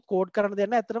ඔයාලට මුත් කෝඩ් කරන්න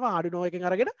දෙන්න ඇත්තටම Arduino එකෙන්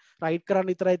අරගෙන රයිට් කරන්න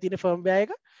විතරයි තියෙන ෆර්ම්වෙයාර්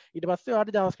එක. ඊට පස්සේ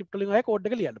ඔයාලට JavaScript වලින් ඔය කෝඩ්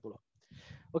එක ලියන්න පුළුවන්.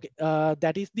 Okay,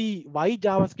 that is the why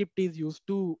JavaScript is used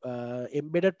to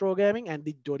embedded programming and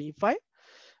the Johnny 5.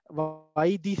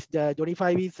 Why this Johnny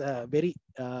 5 is very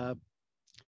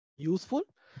useful.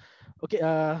 Okay,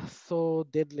 so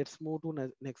then let's move to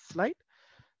next slide.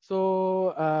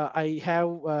 So I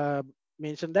have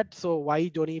mentioned that. So why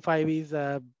Johnny 5 is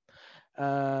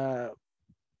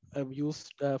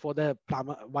used for the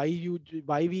plumber. Why you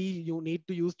need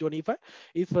to use Johnny 5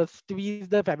 is first is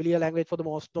the familiar language for the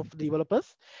most of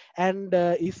developers, and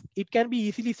it can be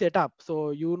easily set up.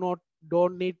 So you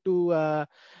don't need to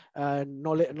have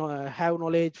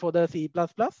knowledge for the C++.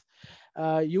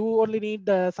 You only need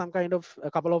some kind of a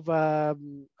couple of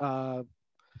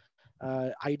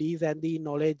IDs and the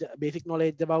basic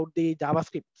knowledge about the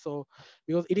JavaScript. So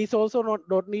because it is also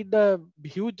don't need the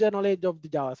huge knowledge of the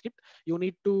JavaScript, you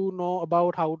need to know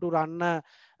about how to run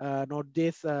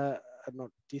Node.js.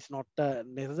 Is not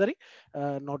necessary.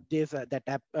 Node.js that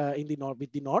app in the node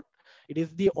with the node. It is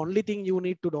the only thing you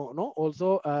need to know.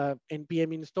 Also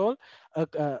npm install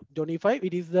Johnny 5.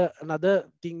 It is another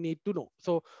thing need to know.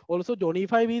 So also Johnny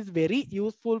 5 is very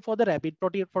useful for the rapid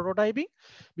prototyping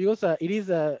because it is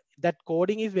that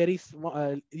coding is very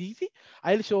easy.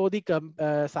 I'll show the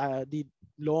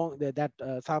long that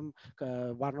some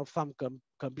one of some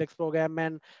complex program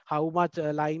and how much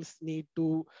lines need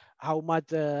to how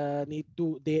much need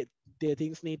to the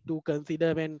things need to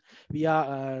consider when we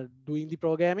are doing the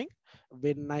programming.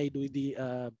 When I do the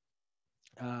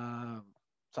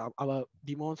our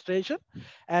demonstration,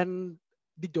 and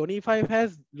the Johnny 5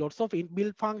 has lots of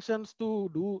inbuilt functions to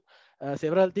do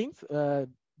several things.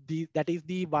 That is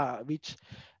the which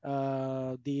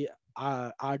the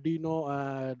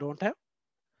Arduino don't have.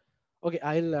 Okay,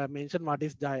 I'll mention what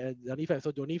is Johnny 5.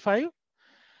 So Johnny 5.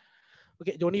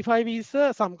 Okay, Johnny 5 is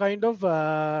some kind of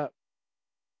oh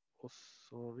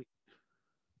sorry.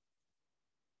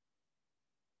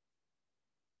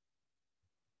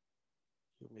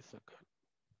 Give me a second.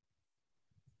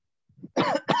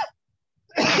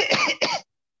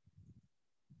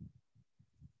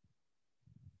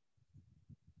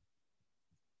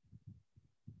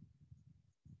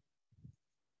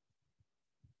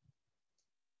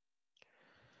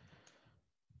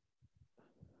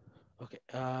 Okay,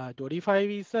 Johnny 5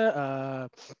 is a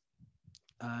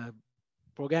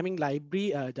programming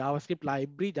library, JavaScript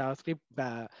library, JavaScript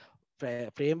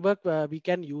framework we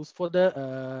can use for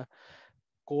the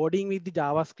coding with the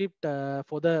JavaScript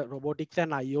for the robotics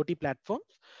and IoT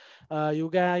platforms. You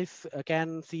guys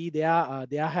can see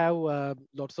there have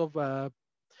lots of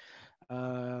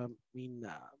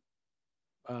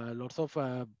lots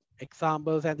of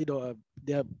examples and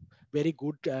the very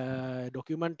good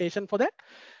documentation for that.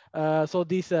 So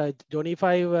this Johnny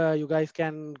 5, you guys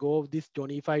can go this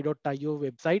johnny5.io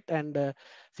website and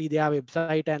see their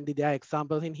website and their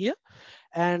examples in here.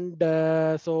 And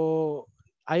so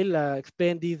I'll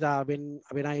explain these when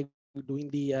I doing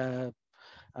the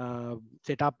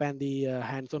setup and the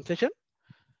hands-on session.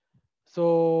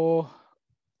 So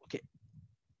okay,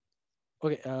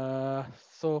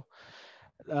 so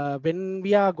when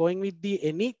we are going with the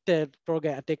any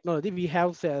program technology, we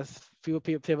have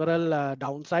several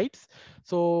downsides.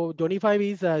 So Johnny 5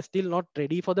 is still not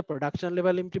ready for the production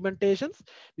level implementations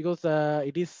because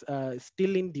it is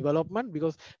still in development,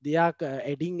 because they are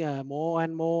adding more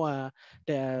and more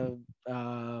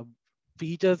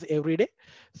features every day.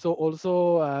 So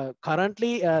also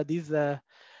currently these uh,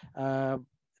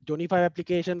 Johnny 5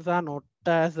 applications are not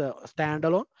as a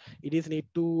standalone. It is need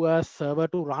to server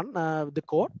to run the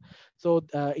code. So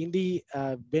in the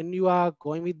when you are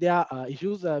going with their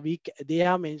issues, they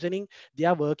are mentioning they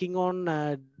are working on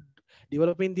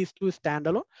developing these to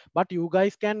standalone, but you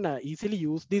guys can easily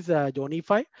use this Johnny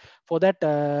 5 for that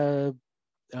uh,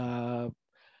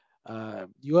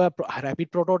 your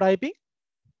rapid prototyping.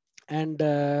 And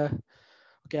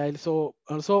okay,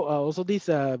 also this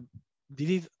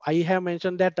is I have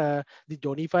mentioned that the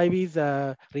Johnny 5 is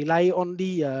rely on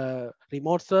the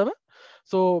remote server.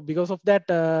 So because of that,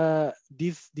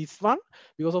 this one,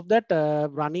 because of that,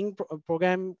 running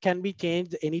program can be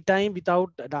changed anytime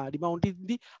without demounting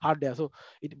the hardware. So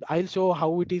I'll show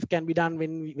how it is can be done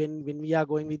when we are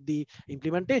going with the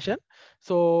implementation.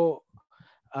 So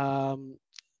um,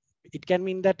 it can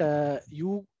mean that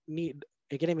you need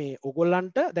එකනේ මේ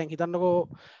ඔගොල්ලන්ට දැන් හිතන්නකෝ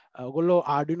ඔගොල්ලෝ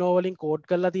Arduino වලින් code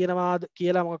කරලා තියෙනවාද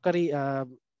කියලා මොකක් හරි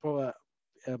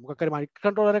මොකක් හරි මයික්‍රෝ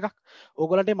කන්ට්‍රෝලර් එකක්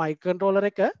ඔයගොල්ලන්ට මයික්‍රෝ කන්ට්‍රෝලර්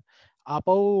එක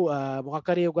ආපහු මොකක්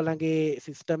හරි ඔයගොල්ලන්ගේ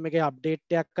සිස්ටම් එකේ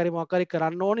අප්ඩේට් එකක් හරි මොකක් හරි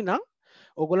කරන්න ඕනි නම්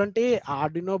ඔයගොල්ලන්ට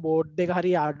Arduino board එක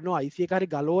හරි Arduino IC එක හරි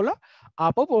ගලවලා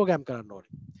ආපහු ප්‍රෝග්‍රෑම් කරන්න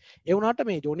ඕනේ. ඒ වුණාට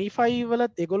මේ Johnny 5 වල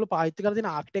ඒගොල්ලෝ පාවිච්චි කරලා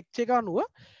තියෙන ආකිටෙක්චර් එක අනුව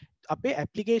අපේ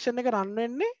ඇප්ලිකේෂන් එක රන්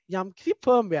වෙන්නේ යම්කිසි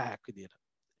ෆර්ම්වෙයාර් එකක් විදියට.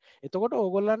 එතකොට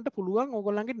ඕගොල්ලන්ට පුළුවන්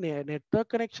ඕගොල්ලන්ගේ නෙට්වර්ක්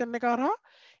කනෙක්ෂන් එක හරහා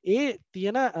ඒ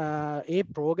තියෙන ඒ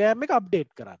ප්‍රෝග්‍රෑම් එක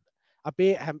අප්ඩේට් කරන්න. අපේ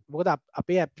මොකද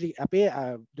අපේ අපේ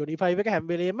Johnny 5 එක හැම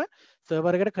වෙලේම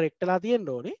සර්වර් එකට කනෙක්ට් වෙලා තියෙන්න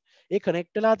ඕනේ. ඒ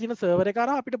කනෙක්ට් වෙලා තියෙන සර්වර් එක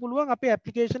හරහා අපිට පුළුවන් අපේ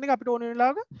ඇප්ලිකේෂන් එක අපිට ඕන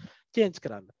වෙලාවක චේන්ජ්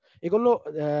කරන්න. ඒගොල්ලෝ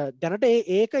දැනට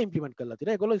ඒක ඉම්ප්ලිමන්ට් කරලා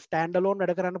තියෙනවා. ඒගොල්ලෝ ස්ටෑන්ඩ් අලෝන්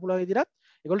වැඩ කරන්න පුළුවන් විදිහට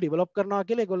ඒගොල්ලෝ ඩෙවලොප් කරනවා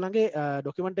කියලා ඒගොල්ලන්ගේ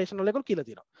ඩොකියුමන්ටේෂන් වල ඒගොල්ලෝ කියලා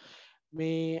තියෙනවා.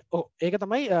 මේ ඔව් ඒක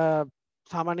තමයි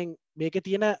සාමාන්‍යයෙන් මේකේ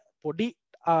තියෙන පොඩි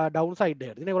ඩවුන් සයිඩ් එක.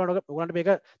 ඉතින් ඔයගොල්ලන්ට මේක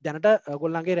දැනට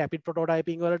ඔයගොල්ලන්ගේ රැපිඩ්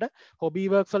ප්‍රොටෝටයිපින් වලට හොබි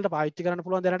වර්ක්ස් වලට පාවිච්චි කරන්න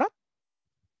පුළුවන් දැනට.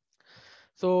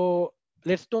 So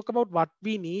let's talk about what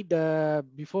we need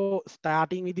before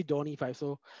starting with the Johnny 5.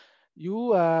 So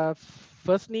you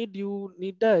first need the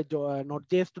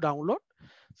Node.js to download.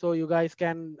 So you guys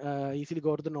can easily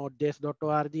go to the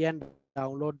nodejs.org and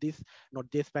download this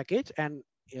Node.js package, and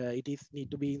it is need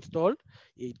to be installed.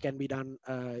 It can be done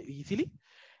easily,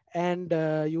 and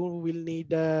you will need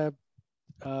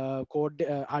code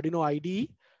Arduino IDE.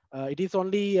 It is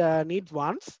only needs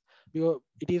once.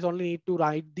 It is only need to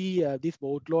write the this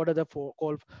bootloader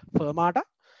called Fermata,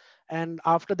 and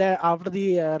after that, after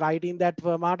the writing that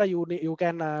Fermata, you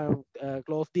can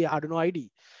close the Arduino IDE,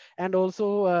 and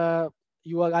also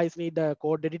you guys need the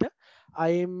code editor. I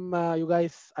am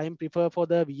prefer for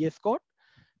the VS Code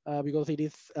because it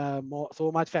is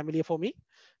so much familiar for me.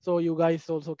 So you guys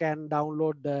also can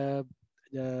download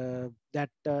that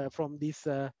from this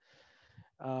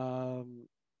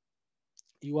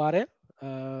URL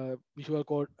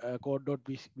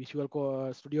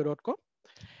visualstudio.com.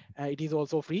 It is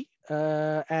also free,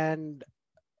 and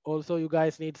also you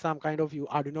guys need some kind of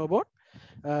Arduino board.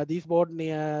 These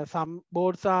some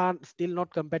boards are still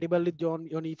not compatible with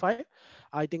Johnny 5.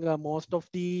 I think most of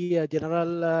the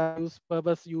general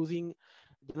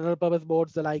general purpose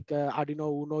boards like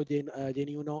Arduino Uno,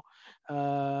 Genuino,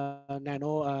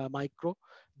 Nano, Micro.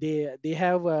 They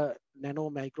have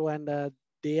Nano, Micro, and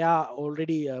they are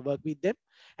already work with them,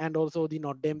 and also the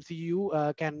Node MCU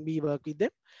can be work with them,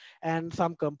 and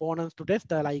some components to test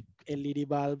like LED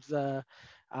bulbs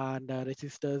and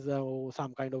resistors or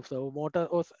some kind of servo motor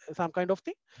or some kind of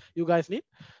thing you guys need.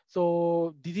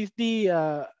 So this is the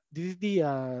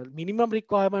minimum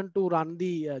requirement to run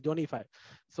the Johnny 5.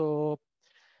 So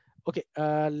okay,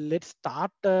 let's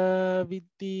start with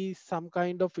the some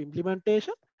kind of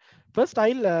implementation. First,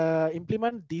 I'll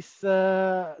implement this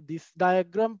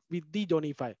diagram with the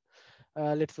Johnny 5.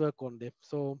 Let's work on them.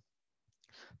 So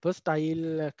first,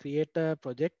 I'll create a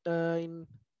project in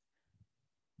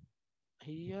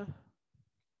here.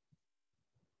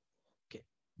 Okay,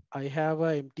 I have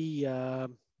an empty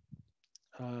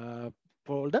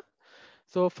folder.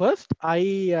 So first,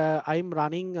 I'm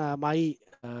running my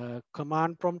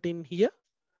command prompt in here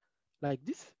like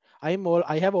this. I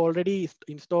have already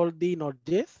installed the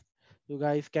Node.js. You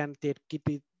guys can take it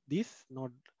with this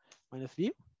node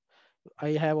 -view.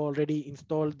 I have already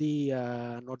installed the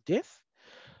Node.js.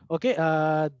 Okay,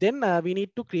 then we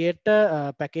need to create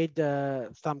a package,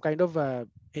 some kind of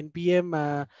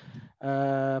npm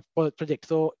project.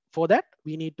 So for that,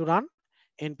 we need to run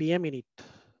npm init.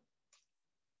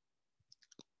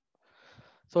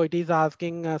 So it is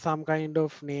asking some kind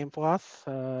of name for us.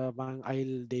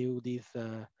 I'll do this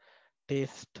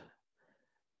test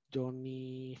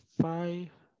Johnny 5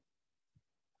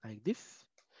 like this.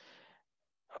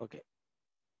 Okay,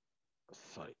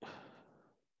 sorry.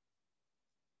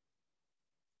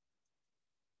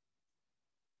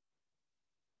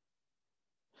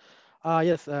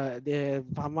 Yes,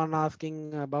 someone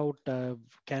asking about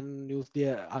can use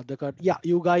the other code. Yeah,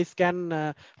 you guys can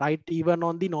write even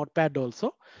on the notepad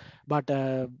also, but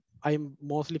I'm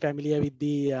mostly familiar with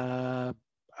the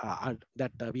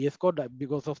that VS Code.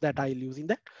 Because of that, I'll using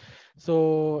that.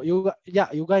 So you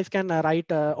guys can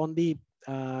write on the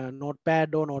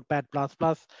notepad or notepad plus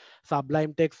plus,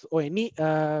 Sublime Text, or any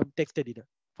text editor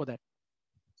for that.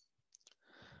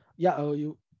 Yeah,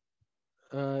 you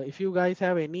if you guys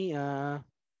have any uh,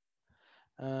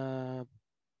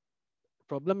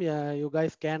 problem, yeah, you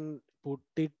guys can put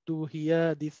it to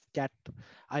here, this chat.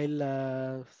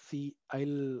 I'll see,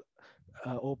 I'll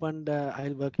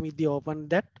I'll work with the open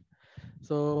that.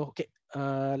 So okay,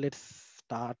 let's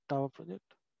start our project.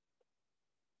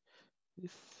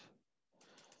 This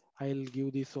I'll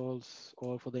give this all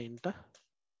for the enter.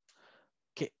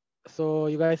 Okay, so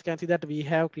you guys can see that we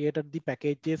have created the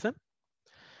package JSON,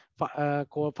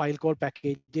 file called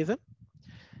package JSON.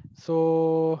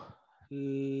 So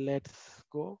let's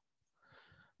go.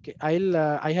 Okay,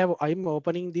 I'm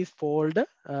opening this folder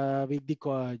with the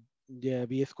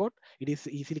VS Code. It is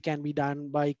easily can be done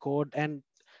by code and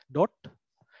dot.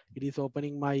 It is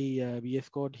opening my VS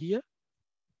Code here.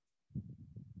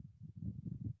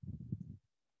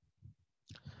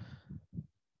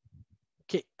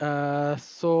 Okay,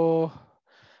 so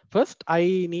first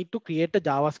I need to create a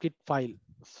JavaScript file.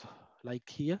 So, like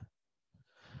here,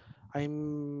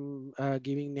 I'm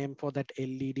giving name for that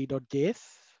led.js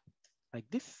like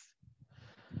this.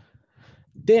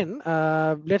 Then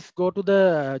let's go to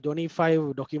the Johnny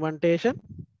 5 documentation.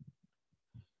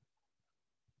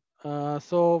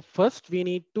 So first we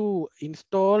need to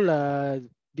install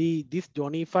this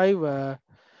Johnny 5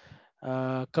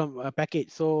 package.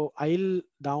 So I'll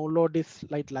download this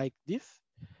like this,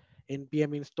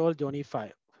 npm install Johnny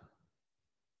 5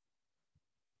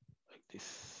 like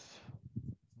this,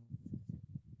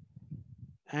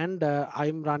 and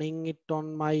I'm running it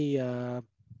on my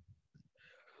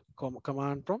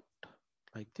command prompt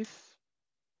like this.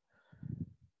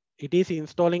 It is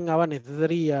installing our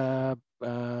necessary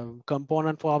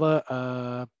component for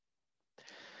our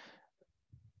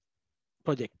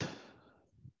project.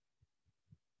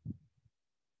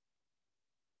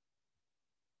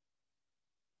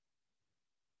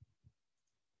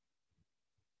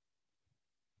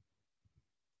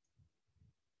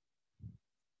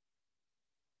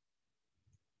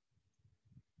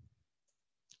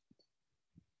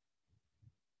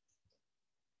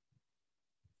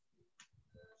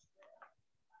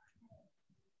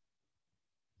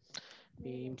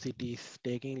 Means it is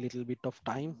taking a little bit of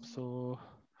time. So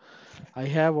I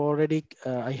have already,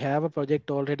 I have a project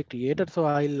already created. So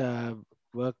I'll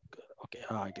work. Okay,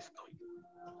 it is going.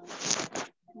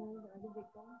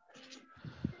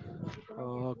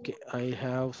 Okay, I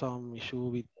have some issue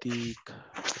with the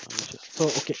permission. So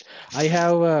okay, I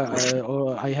have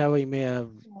a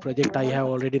email project I have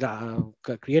already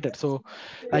created. So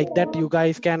like that, you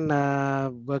guys can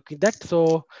work with that.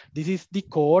 So this is the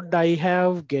code I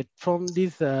have get from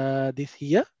this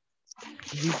here.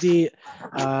 This is the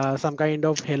some kind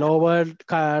of hello world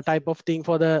type of thing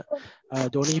for the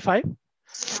Johnny 5.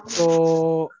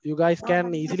 So you guys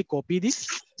can easily copy this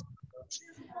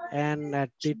and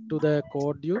add it to the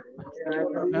code you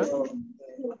have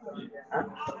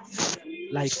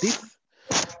like this.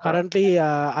 Currently,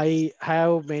 I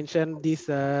have mentioned this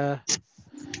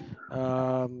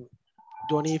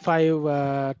Johnny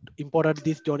 5, imported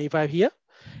this Johnny 5 here,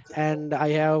 and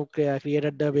I have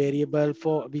created the variable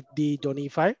for with the Johnny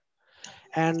 5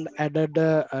 and added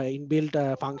the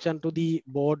inbuilt function to the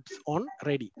boards on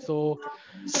ready. So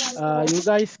you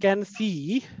guys can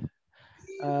see.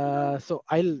 So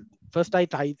I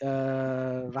try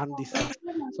run this one.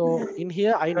 So in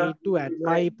here, I need to add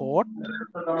my port.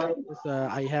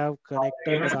 I have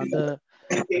connected another.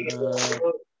 I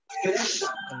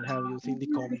have using the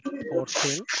com port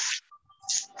 10,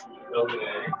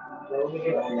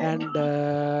 and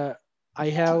I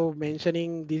have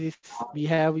mentioning this. We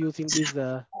have using this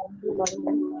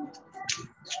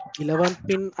 11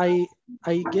 pin. I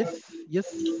guess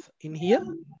yes in here.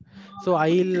 So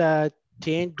I'll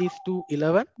change this to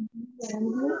 11.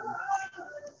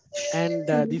 And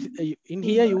this in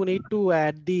here you need to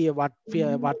add the what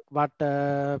pin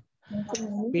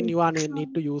you are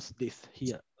need to use this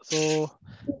here. So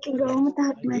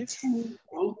like this.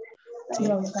 Okay,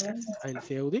 I'll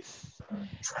save this,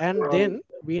 and then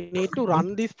we need to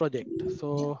run this project.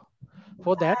 So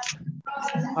for that,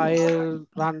 I'll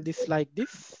run this like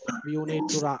this. You need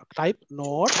to type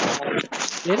node,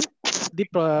 then the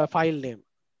file name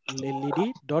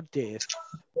led.js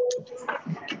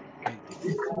like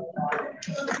this.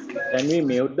 Can we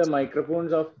mute the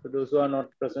microphones of those who are not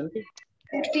presenting?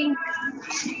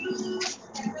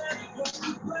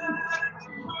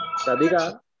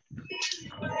 Sadhika,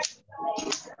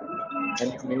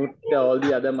 can you mute all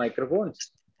the other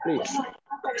microphones, please?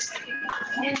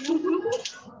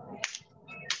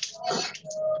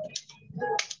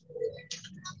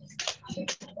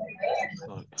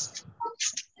 Sorry.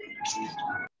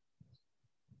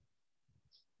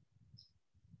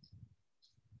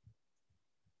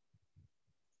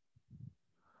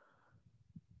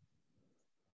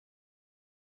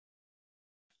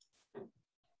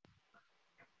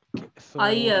 Okay, so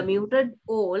I muted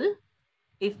all.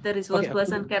 If the resource okay,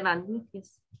 person can unmute,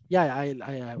 yes. yeah, I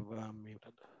have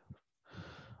muted.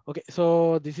 Okay,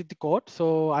 so this is the code.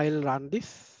 So I'll run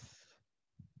this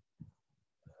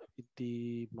with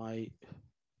this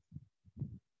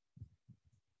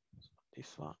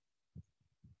one.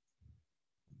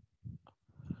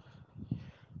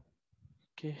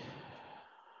 Okay,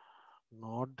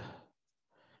 node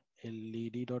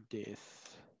led.js.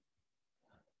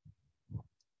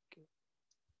 Okay,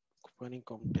 opening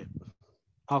content.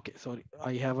 Okay, sorry,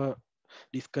 I have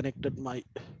disconnected my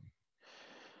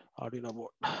Arduino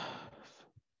board.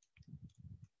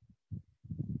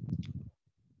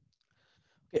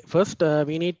 Okay, first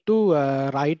we need to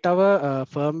write our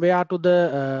firmware to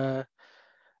the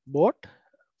board.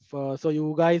 So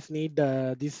you guys need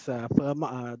this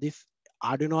this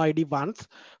Arduino ID once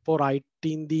for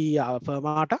writing the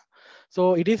firmata.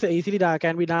 So it is easily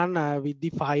can be done with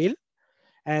the file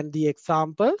and the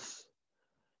examples.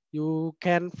 You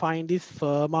can find this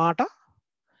firmata,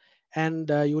 and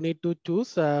you need to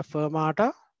choose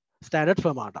firmata, standard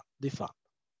firmata, this one.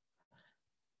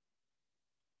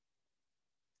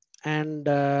 And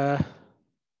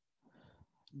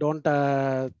don't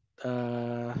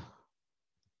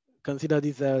consider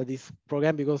this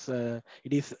program because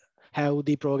it is have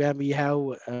the program we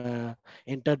have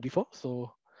entered before.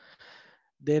 So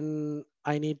then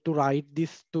I need to write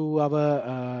this to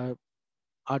our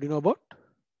Arduino board.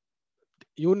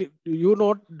 You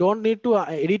don't need to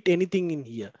edit anything in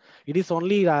here. It is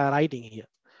only writing here.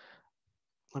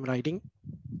 I'm writing.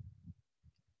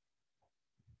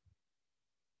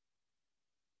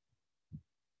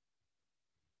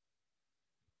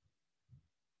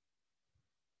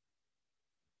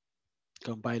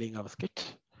 Compiling our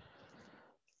sketch.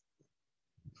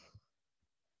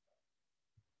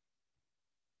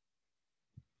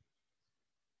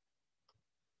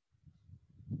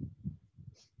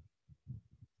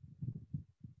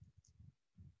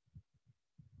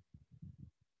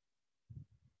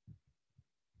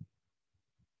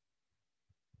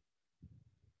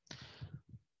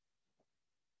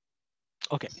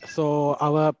 Okay, so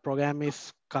our program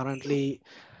is currently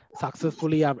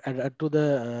successfully added to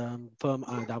the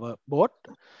our board.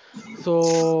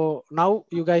 So now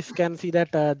you guys can see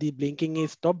that the blinking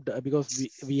is stopped because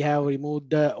we have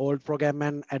removed the old program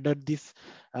and added this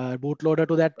bootloader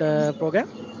to that program.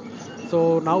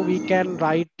 So now we can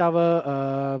write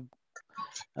our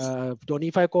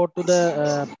 25 code to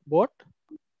the board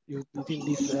using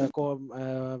this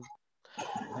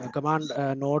command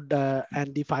node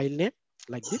and the file name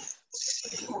like this.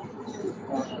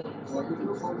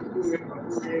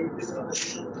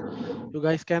 You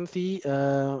guys can see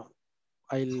I'll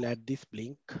add this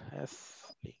blink as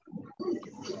blink.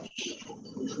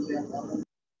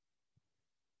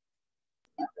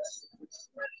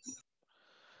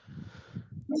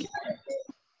 Okay.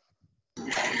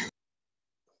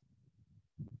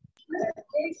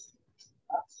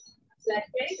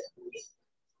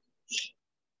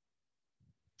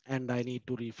 And I need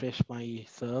to refresh my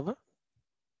server.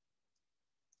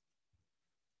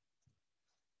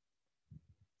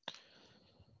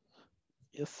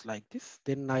 Yes, like this.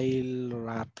 Then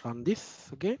I'll run this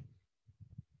again.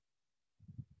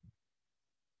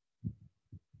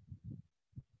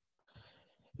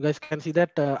 You guys can see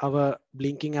that our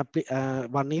blinking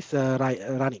one is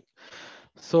running.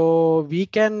 So we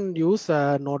can use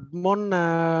Nodemon.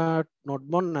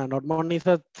 Nodemon is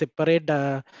a separate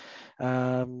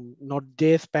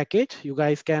Node.js package. You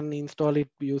guys can install it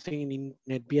using in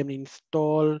NetBeam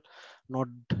install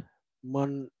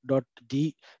nodemon.g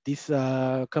this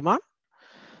command.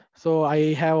 So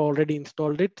I have already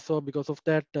installed it. So because of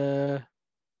that,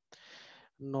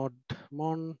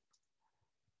 nodemon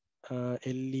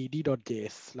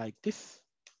led.js like this.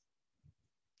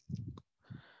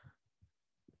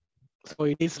 So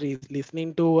it is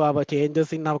listening to our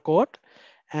changes in our code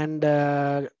and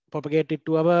propagate it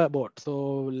to our board.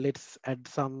 So let's add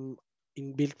some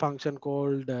inbuilt function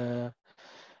called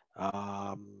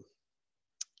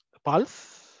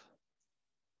pulse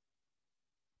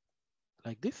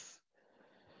like this.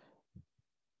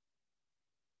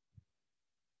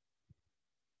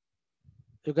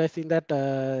 You guys seen that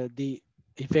the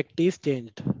effect is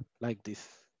changed like this.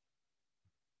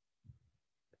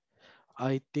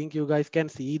 I think you guys can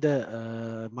see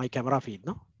the my camera feed,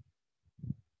 no?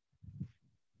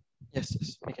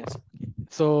 Yes, we can see.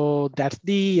 So that's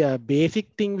the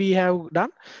basic thing we have done.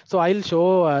 So I'll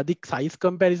show the size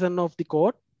comparison of the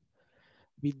code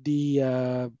with the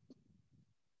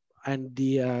and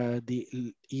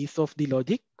the ease of the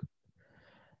logic.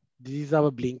 This is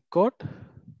our Blink code.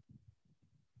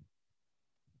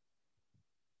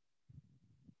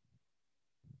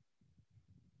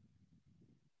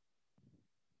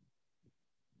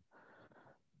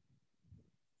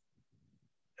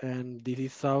 And this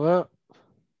is our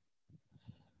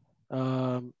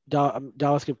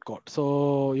JavaScript code.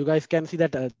 So you guys can see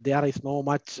that there is no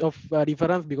much of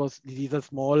difference because this is a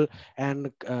small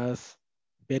and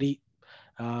very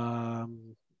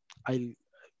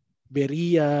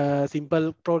very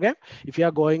simple program. If you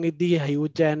are going with the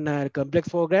huge and complex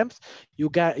programs, you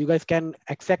guys can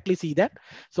exactly see that.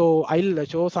 So I'll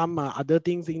show some other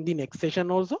things in the next session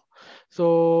also.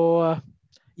 So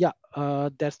yeah,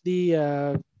 that's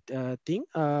the thing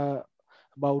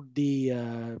about the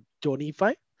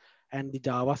Jonify and the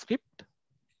JavaScript.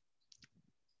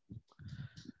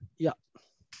 Yeah,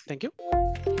 thank you.